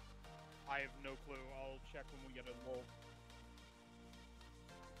 I have no clue. I'll check when we get a lull.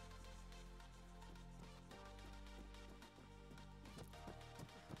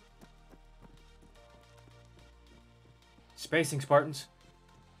 Spacing, Spartans.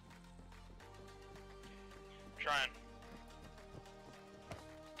 Trying.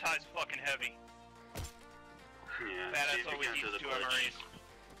 Ty's fucking heavy. Yeah, Badass see if you always can do needs the two glitch.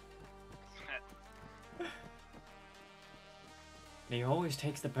 MREs. And he always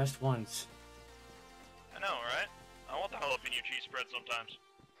takes the best ones. I know, right? I want the jalapeno cheese spread sometimes.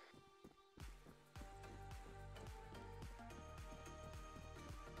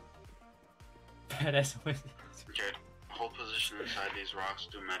 Badass always. Okay, hold position inside these rocks,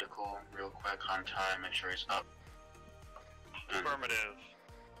 do medical real quick on Ty, make sure he's up. And Affirmative.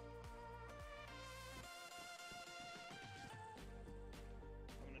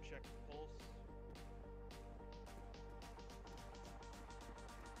 I'm gonna check the pulse.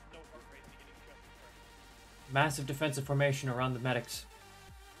 No heart rate beginning chest pressure. Massive defensive formation around the medics.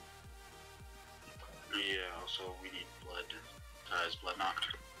 yeah, also we need blood. Ty's blood knocked.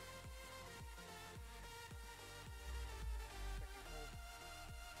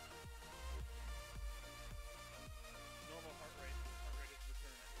 Normal heart rate. Heart rate is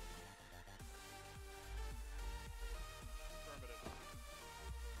returning. Affirmative.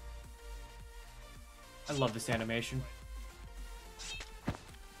 I love this animation.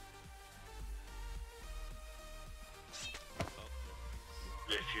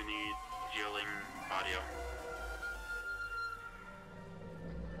 If you need healing audio.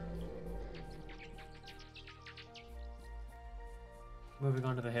 Moving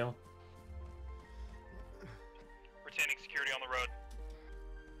on to the hill. Retaining security on the road.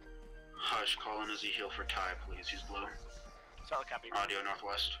 Hush, call in as a heal for Ty, please. He's blue. Solid copy. Audio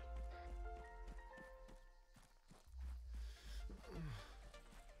northwest.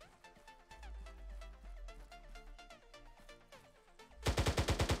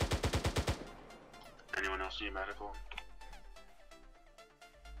 Anyone else need medical?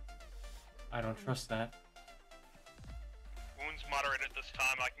 I don't trust that. Wounds moderate at this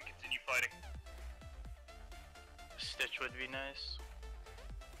time. I can continue fighting. Stitch would be nice.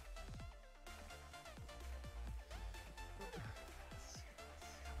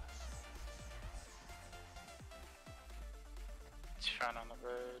 It's found on the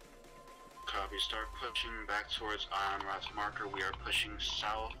road. Copy. Start pushing back towards Iron Rat's marker. We are pushing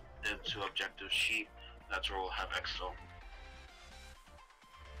south into objective sheep. That's where we'll have exfil.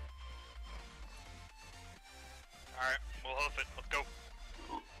 Alright, we'll hoof it. Let's go.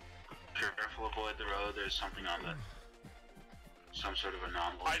 Careful, avoid the road. There's something on the... some sort of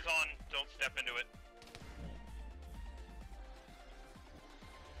anomaly. Eyes on, don't step into it.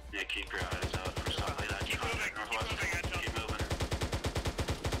 Yeah, keep your eyes out for stuff like that. Keep moving, keep moving.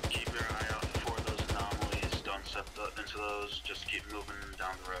 Keep your eye out for those anomalies. Don't step into those. Just keep moving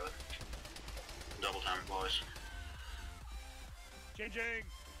down the road. Double time, boys. Changing.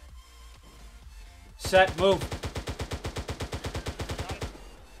 Set, move.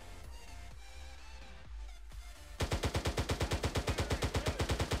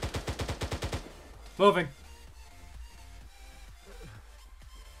 Moving.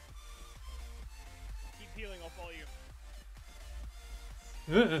 Keep healing, I'll follow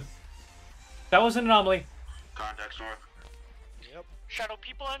you. That was an anomaly. Contacts north. Yep. Shadow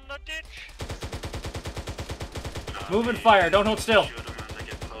people in the ditch. Move and fire, don't hold still. Shoot them as they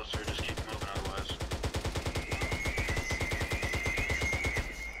get closer, just keep moving otherwise.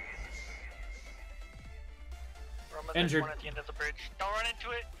 Injured. One at the end of the bridge. Don't run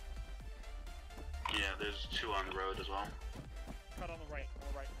into it. Yeah, there's two on the road as well. Cut on the right, on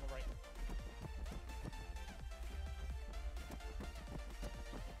the right, on the right.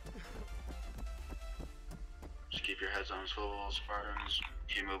 Just keep your heads on swivel, Spartans.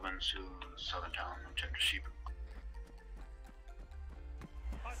 Keep moving to southern town and check the sheep.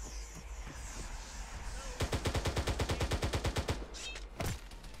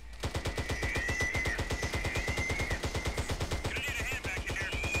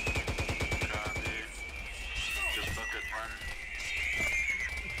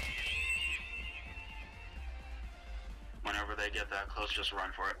 Whenever they get that close, just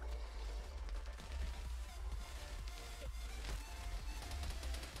run for it.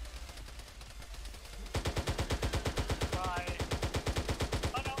 Bye.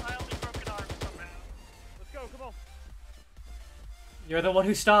 Oh no, I only broke an arm somehow. Let's go, come on. You're the one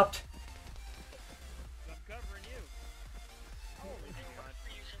who stopped. I'm covering you. Holy God.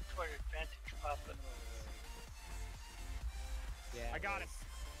 We're using to our advantage, Papa. Yeah. I got him.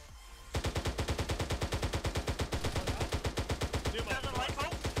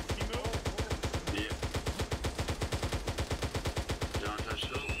 Don't touch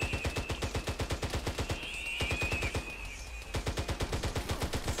those.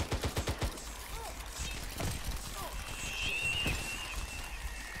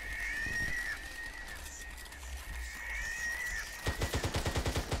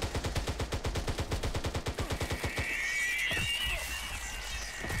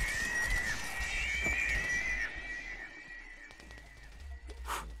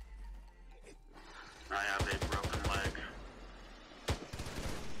 I have a broken leg.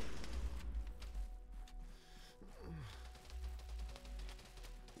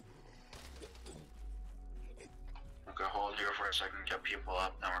 Okay, hold here for a second, get people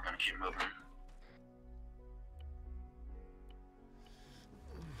up, then we're gonna keep moving.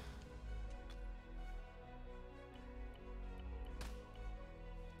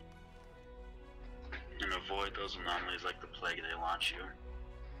 And avoid those anomalies like the plague, they launch you.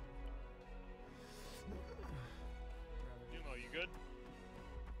 Numo, you good?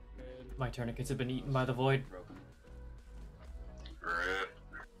 My tourniquets have been eaten by the void. Rip.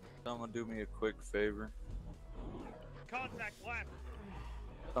 Someone do me a quick favor. Contact left.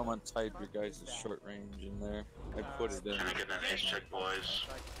 Someone type your guys' short range in there. I put it in. Can I get an ace check, boys?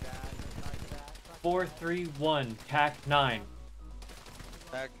 431, TAC 9.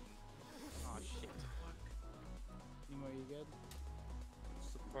 Back. Oh shit. Nemo, you good?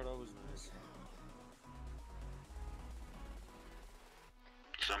 That's the part I was missing.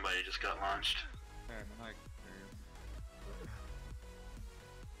 Somebody just got launched. There, Mike.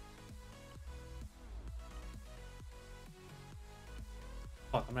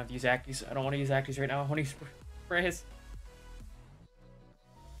 Fuck, I'm gonna have to use Acties. I don't want to use Acties right now. I want to use sprays.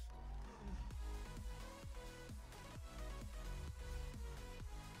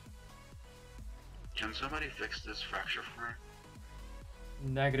 Can somebody fix this fracture for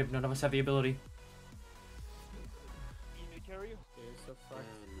me? Negative, none of us have the ability. Need me to carry you? There's a fuck.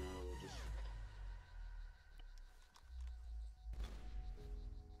 No, just...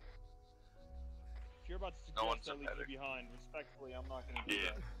 If you're about to suggest I leave you behind, respectfully, I'm not gonna do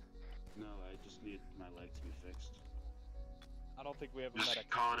that. No, I just need my leg to be fixed. I don't think we have a Just medic.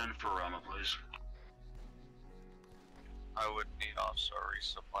 call it in for Roma, please. I would need also a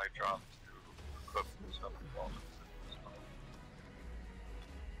resupply drop to equip myself with all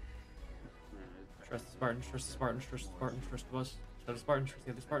Trust the Spartans, trust the Spartans, trust the Spartans, trust the us. Trust the Spartans, trust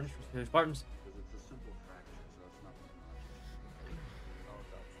the other Spartans, trust the other Spartans. Because it's a simple fracture, so it's not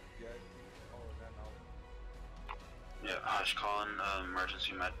Yeah, Hush, call in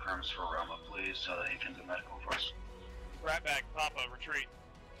emergency med perms for Roma, please, so that he can do medical for us. Right back, Papa, retreat.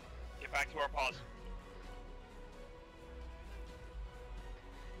 Get back to our pause.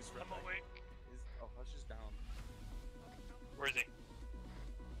 I'm awake. Oh, Hush is down. Where is he?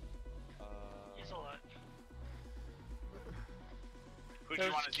 He's alive. Who do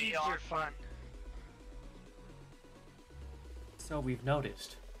you want to see on? Fun. So we've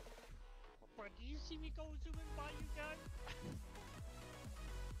noticed. Bro, do you see me go zooming by you guys?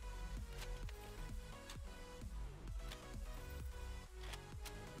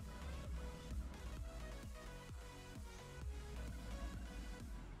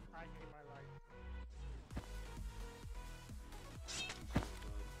 I hate my life.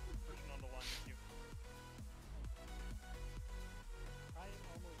 Pushing on the line with you. I am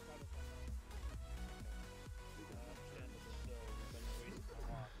almost out of my life. Understandable, so we've been wasting a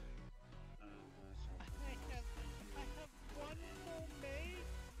lot. I have one full maid?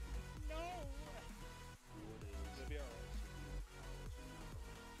 No! It'll be alright.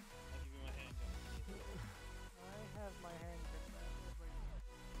 I'll give you my handgun. I have my handgun back.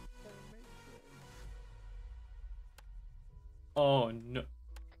 That makes sense. Oh no.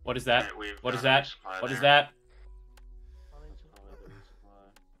 What is that? Alright, we've What is got a that? resupply What is there. that? That's probably the resupply.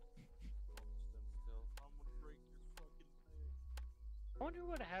 I wonder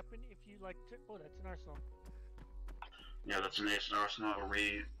what happened if you like took. Oh, that's an arsenal. Yeah, that's an ace arsenal.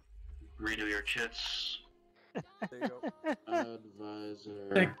 Redo your kits. There you go. Advisor.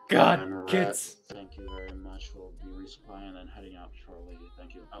 Thank God, I'm a rat. kits. Thank you very much. We'll be resupplying and then heading out shortly.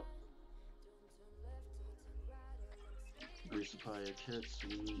 Thank you. Oh. Resupply your kits.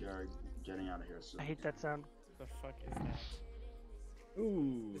 We are getting out of here soon. I hate that sound. The fuck is that?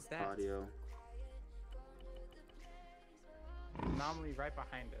 Ooh. Is that Audio. anomaly right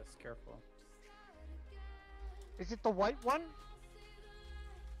behind us? Careful. Is it the white one?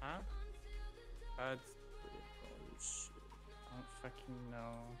 Huh? It's... Oh shit. I don't fucking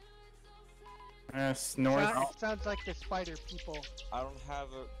know. Snort. It sounds like the spider people. I don't have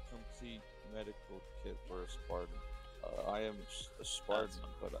a complete medical kit for a Spartan. I am a Spartan,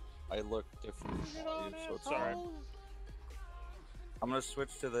 but I look different from you, so it's alright. I'm gonna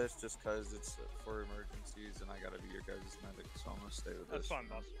switch to this just cause it's for emergencies and I gotta be your guys' medic, so I'm gonna stay with That's this. fine,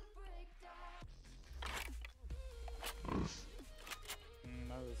 boss.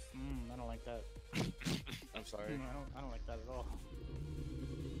 I don't like that. I'm sorry. I don't like that at all.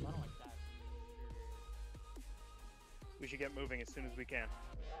 I don't like that. We should get moving as soon as we can.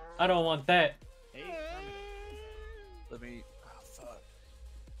 I don't want that. Hey, Let me. Oh, fuck.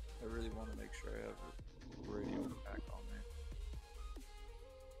 I really want to make sure I have a radio pack on me.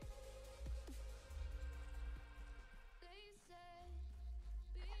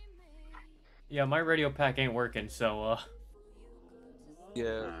 Yeah, my radio pack ain't working, so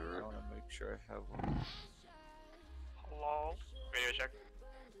Yeah, I want to make sure I have one. Hello? Radio check.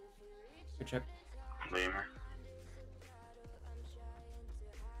 good check. Lemur.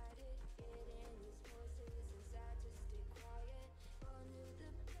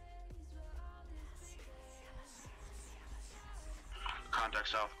 Contact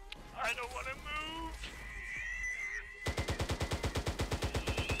south. I don't want to move.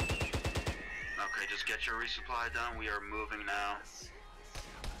 Okay, just get your resupply done. We are moving now.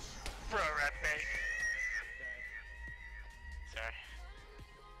 Bro, rat bait. Sorry.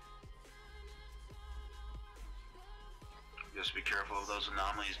 Just be careful of those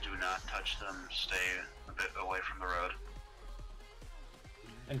anomalies. Do not touch them. Stay a bit away from the road.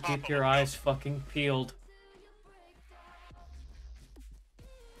 And keep your eyes fucking peeled.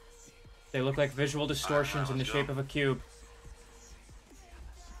 They look like visual distortions in the shape of a cube.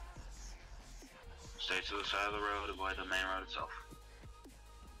 Stay to the side of the road. Avoid the main road itself.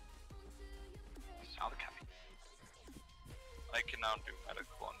 Solid copy. I can now do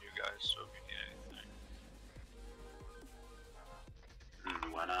medical on you guys, so if you need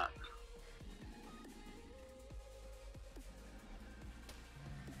anything. Why not?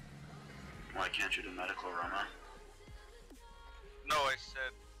 Why can't you do medical, Roma? No, I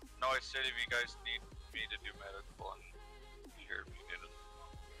said if you guys need me to do medical, and here if you need it.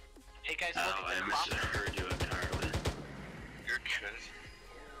 Hey guys, Oh, look I at the misheard you entirely. You're good.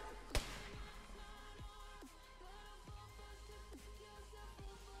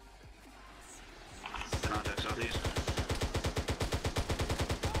 Contact southeast.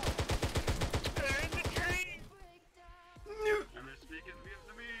 They're in the tree! And they're speaking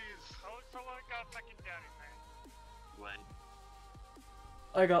Vietnamese. Oh, someone got fucking down in there. Wait.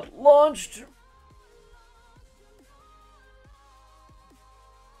 I got launched.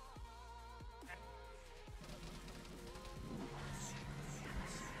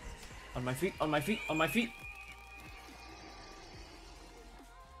 On my feet, on my feet, on my feet.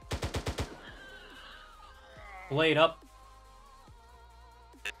 Blade up.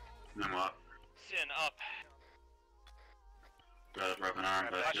 Then what? Sin up. Got a broken arm,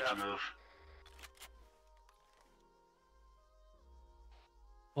 but Watch get to out. move.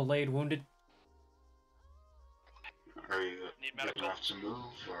 Blade wounded. Are you Need getting medical? off to move,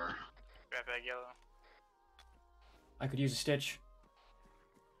 or? Grab bag yellow. I could use a stitch.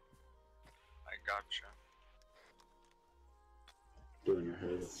 I gotcha. Doing your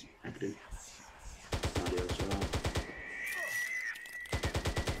head acting. Audio as well.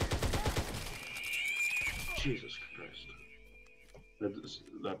 Jesus Christ.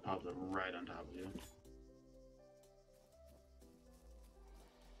 That popped up right on top of you.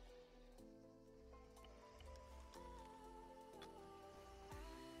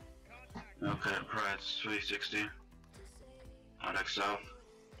 Okay, Pride's 360. Contact south.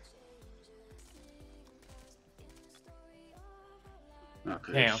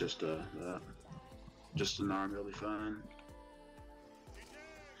 Okay, Damn. it's just an arm, you'll be fine.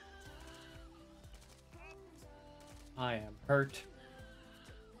 I am hurt.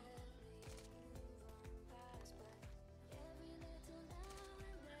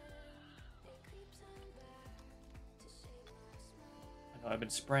 I know I've been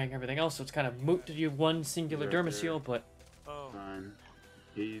spraying everything else, so it's kind of moot to do one singular Right there. dermaseal, but Fine.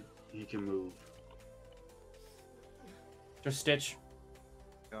 He can move. just stitch.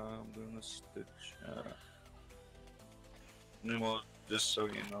 I'm doing a stitch. Well, just so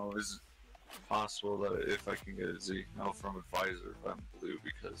you know, is it possible that if I can get a Z from advisor if I'm blue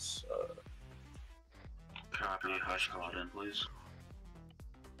because Copy, hush, call it in, please.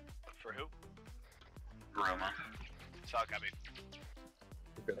 For who? Roma. Solid copy.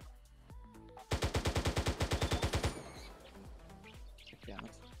 Okay.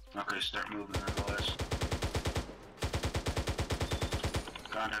 Okay, start moving then, boys.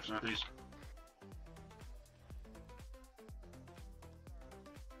 Contacts northeast.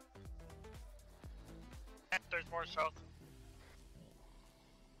 There's more south.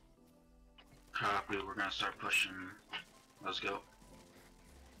 Copy, we're gonna start pushing. Let's go.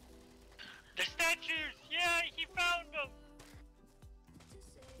 The statues! Yeah, he found them!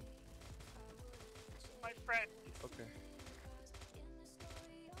 My friend. Okay.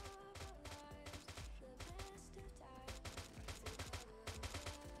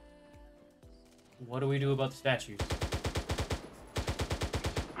 What do we do about the statues?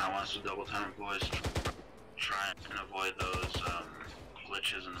 I want us to double time, boys. Try and avoid those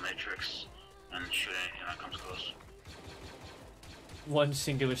glitches in the matrix and shoot anything that comes close. One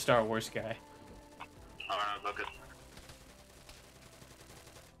singular Star Wars guy. Alright, look it.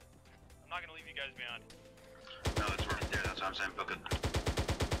 I'm not gonna leave you guys behind. No, it's right there, that's what I'm saying, book it.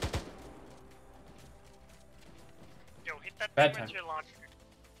 Yo, hit that Bad thing with time. your launcher.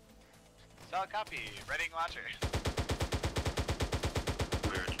 Solid copy. Readying launcher.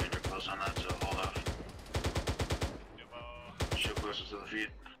 We're extremely close on that, so hold off. Shoot closer to the feet.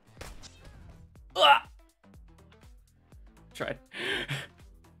 Ah! Tried. And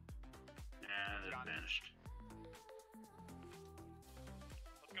it vanished.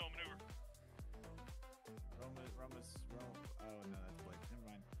 Let's go, maneuver. Roma. Oh no, that's Blake. Never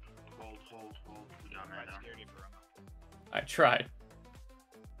mind. Hold. We got man down. Security for Roma. I tried.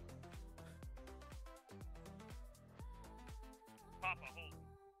 Papa, hold.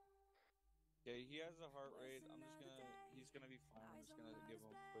 Okay, he has a heart rate. He's gonna be fine. I'm just gonna give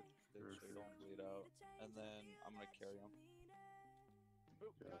him a quick stitch so he don't bleed out, and then I'm gonna carry him.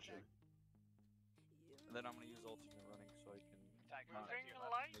 Gotcha. And then I'm gonna use ultimate running so I can not Moving the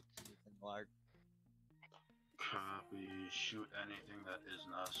light. make anything lag. Copy. Shoot anything that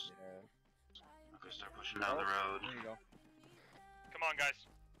isn't us. Yeah. Okay, start pushing down the road. There you go. Come on, guys.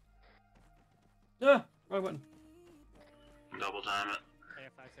 Ah, wrong button. Double time it.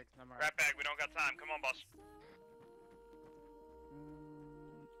 AF56 number. Grab bag, we don't got time. Come on, boss.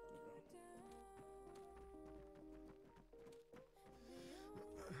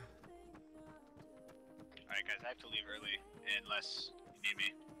 Alright, guys, I have to leave early unless you need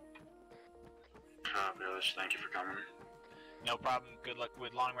me. Copy, Alish. Thank you for coming. No problem. Good luck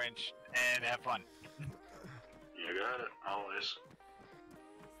with long range and have fun. You got it. Always.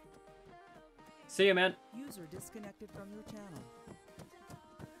 See ya, man. User disconnected from your channel.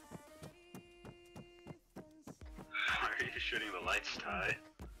 Why are you shooting the lights, Ty?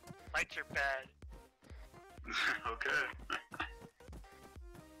 Lights are bad. Okay.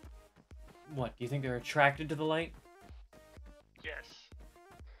 What, do you think they're attracted to the light? Yes.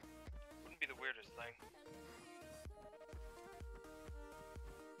 Wouldn't be the weirdest thing.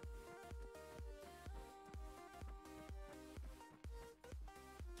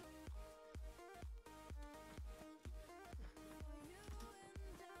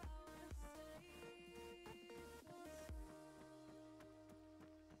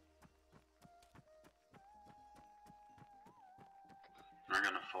 We're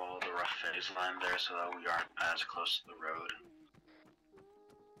gonna follow the rough phase line there so that we aren't as close to the road.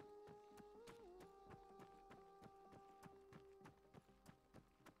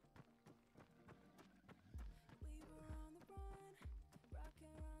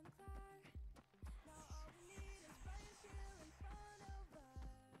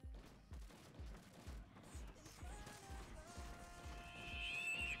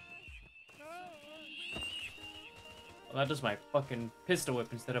 Well, that does my fucking pistol whip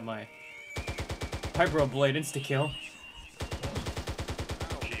instead of my vibro blade insta-kill.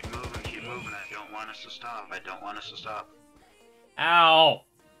 Keep moving. I don't want us to stop. I don't want us to stop. Ow! Oh,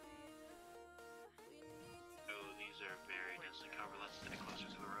 these are very densely covered. Let's stay closer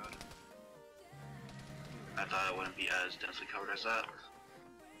to the road. I thought it wouldn't be as densely covered as that.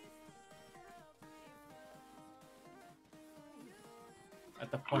 At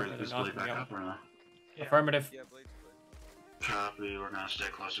the point where they're not back going up or not? Affirmative. Yeah, Blade's good. Copy, we're gonna stay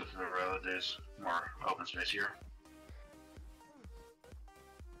closer to the road. There's more open space here.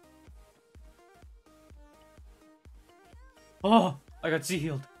 Oh, I got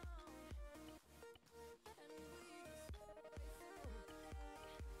Z-healed.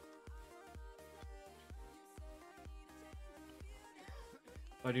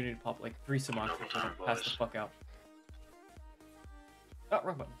 I do need to pop like 3 Sumatrans to pass the fuck out. Oh,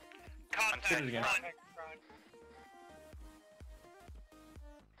 wrong button. Hit it again.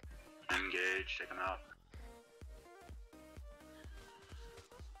 Engage, take him out.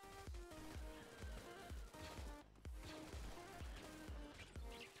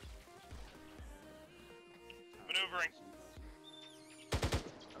 Maneuvering.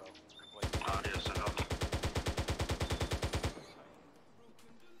 Audio set up.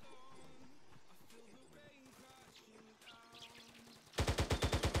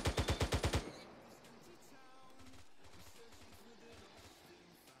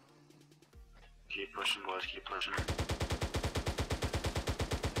 Keep pushing, boys, keep pushing.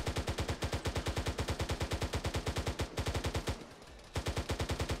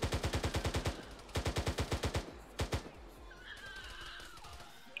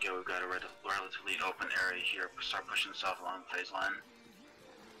 Yeah, we've got a relatively open area here. Start pushing south along the phase line.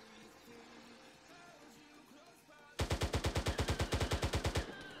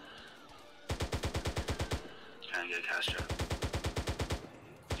 Can't get a cast yet.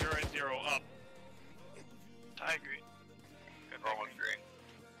 0-0 up. I agree. Good roll green.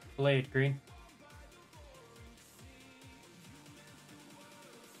 Blade, green.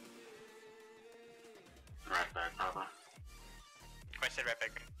 Right back, Papa. I said right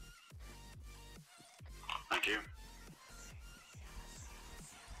back. Thank you.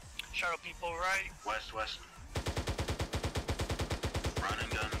 Shuttle people right. West, west. Run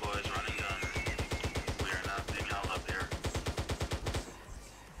and gun, boys, run and gun. We are not being held up here.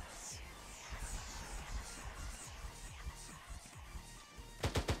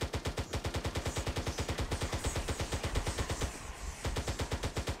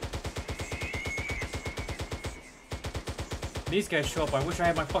 These guys show up. I wish I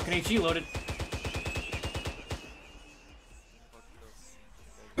had my fucking HE loaded.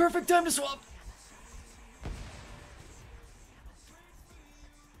 Perfect time to swap.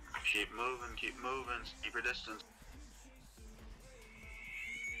 Keep moving, keep your distance.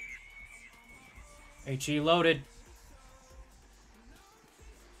 HE loaded.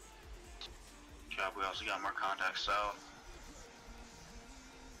 Job, we also got more contacts south.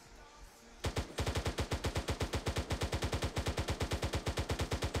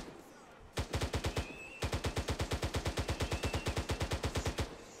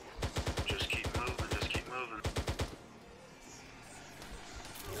 Just keep moving, just keep moving.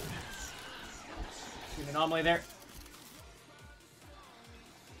 See an anomaly there.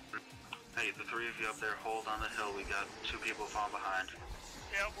 Hey, the 3 of you up there, hold on the hill. We got 2 people falling behind.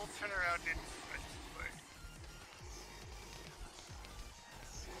 Yeah, we'll turn around and switch this way.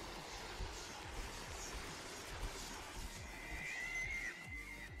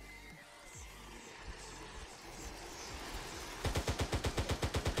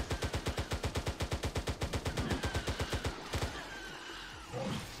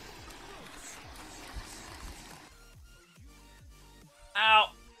 Ow.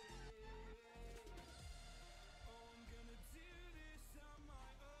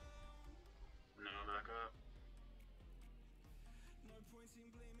 No, back up.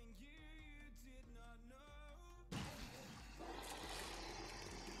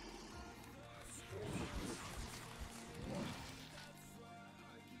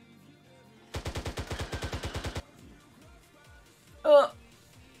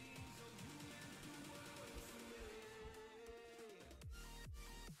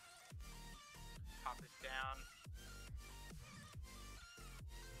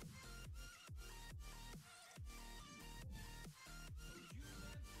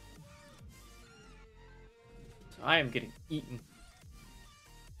 I am getting eaten.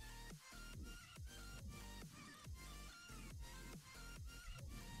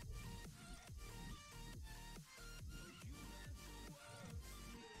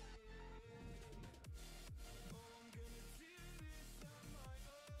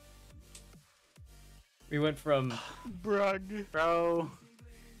 We went from Brug. Bro.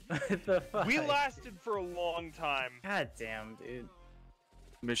 What the fuck? We lasted for a long time. God damn, dude.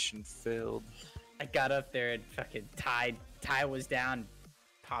 Mission failed. I got up there and fucking Ty was down.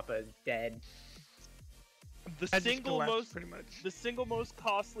 Papa's dead. The I just single collapsed, most, pretty much. the single most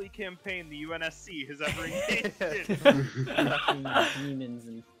costly campaign the UNSC has ever engaged in. Fucking demons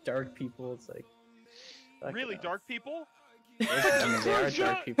and dark people. It's like. Really, dark people? I mean, they are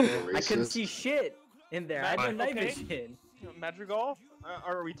dark people. I couldn't Racist. see shit in there. I had no night Okay. vision. Madrigal?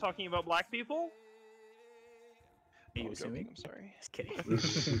 Are we talking about black people? Are you Oh, assuming? I'm sorry. Just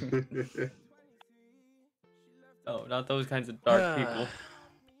kidding. Oh, not those kinds of dark people.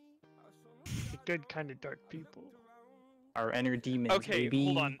 The good kind of dark people. Our inner demons, Okay, baby.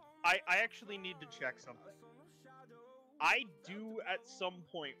 hold on. I actually need to check something. I do at some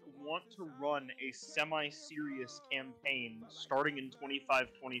point want to run a semi-serious campaign starting in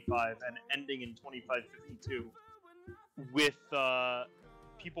 25-25 and ending in 25-52 with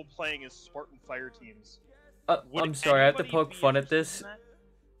people playing as Spartan fire teams. Would I'm sorry, I have to anybody poke be fun at interested this. in that?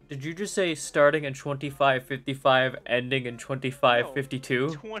 Did you just say starting in 25-55, ending in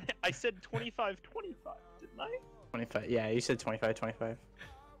 25-52? I said 25-25, didn't I? 25. Yeah, you said 25.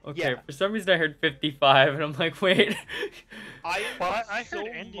 Okay, Yeah. for some reason I heard 55, and I'm like, wait. I I so heard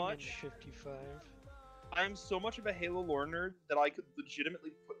ending much. in 55. I am so much of a Halo lore nerd that I could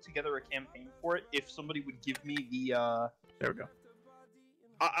legitimately put together a campaign for it if somebody would give me the. There we go.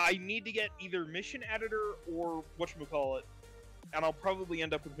 I need to get either mission editor or whatchamacallit, and I'll probably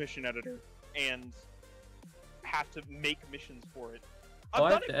end up with mission editor and have to make missions for it. Oh, I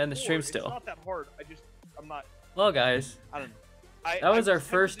I've have done to it end the before, stream it's still. not that hard. I'm not. Well, guys, I don't know. that was I our tempted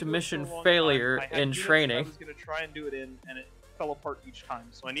first to do it for mission a long failure time. I had in units that training. I was gonna try and do it in, and it fell apart each time.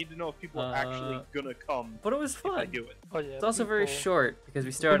 So I need to know if people are actually gonna come. But it was if I fun. do it. Oh yeah. It's also very short because we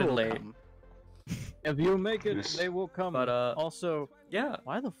started will late. come. If you make it, they will come. But also, yeah,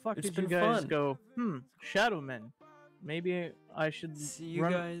 why the fuck it's did you been guys fun. go? Shadowmen. Maybe I should See you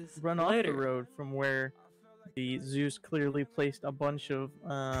run, guys run off later. the road from where the Zeus clearly placed a bunch of.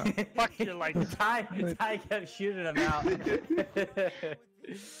 Fuck you, like Ty kept shooting him out.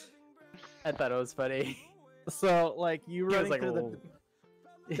 I thought it was funny. So like you He was running like, through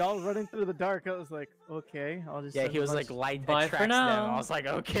 "Whoa." y'all running through the dark. I was like, okay, I'll just. Yeah, send he a was bunch- like light Bye for attracts them. now. I was like,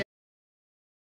 okay.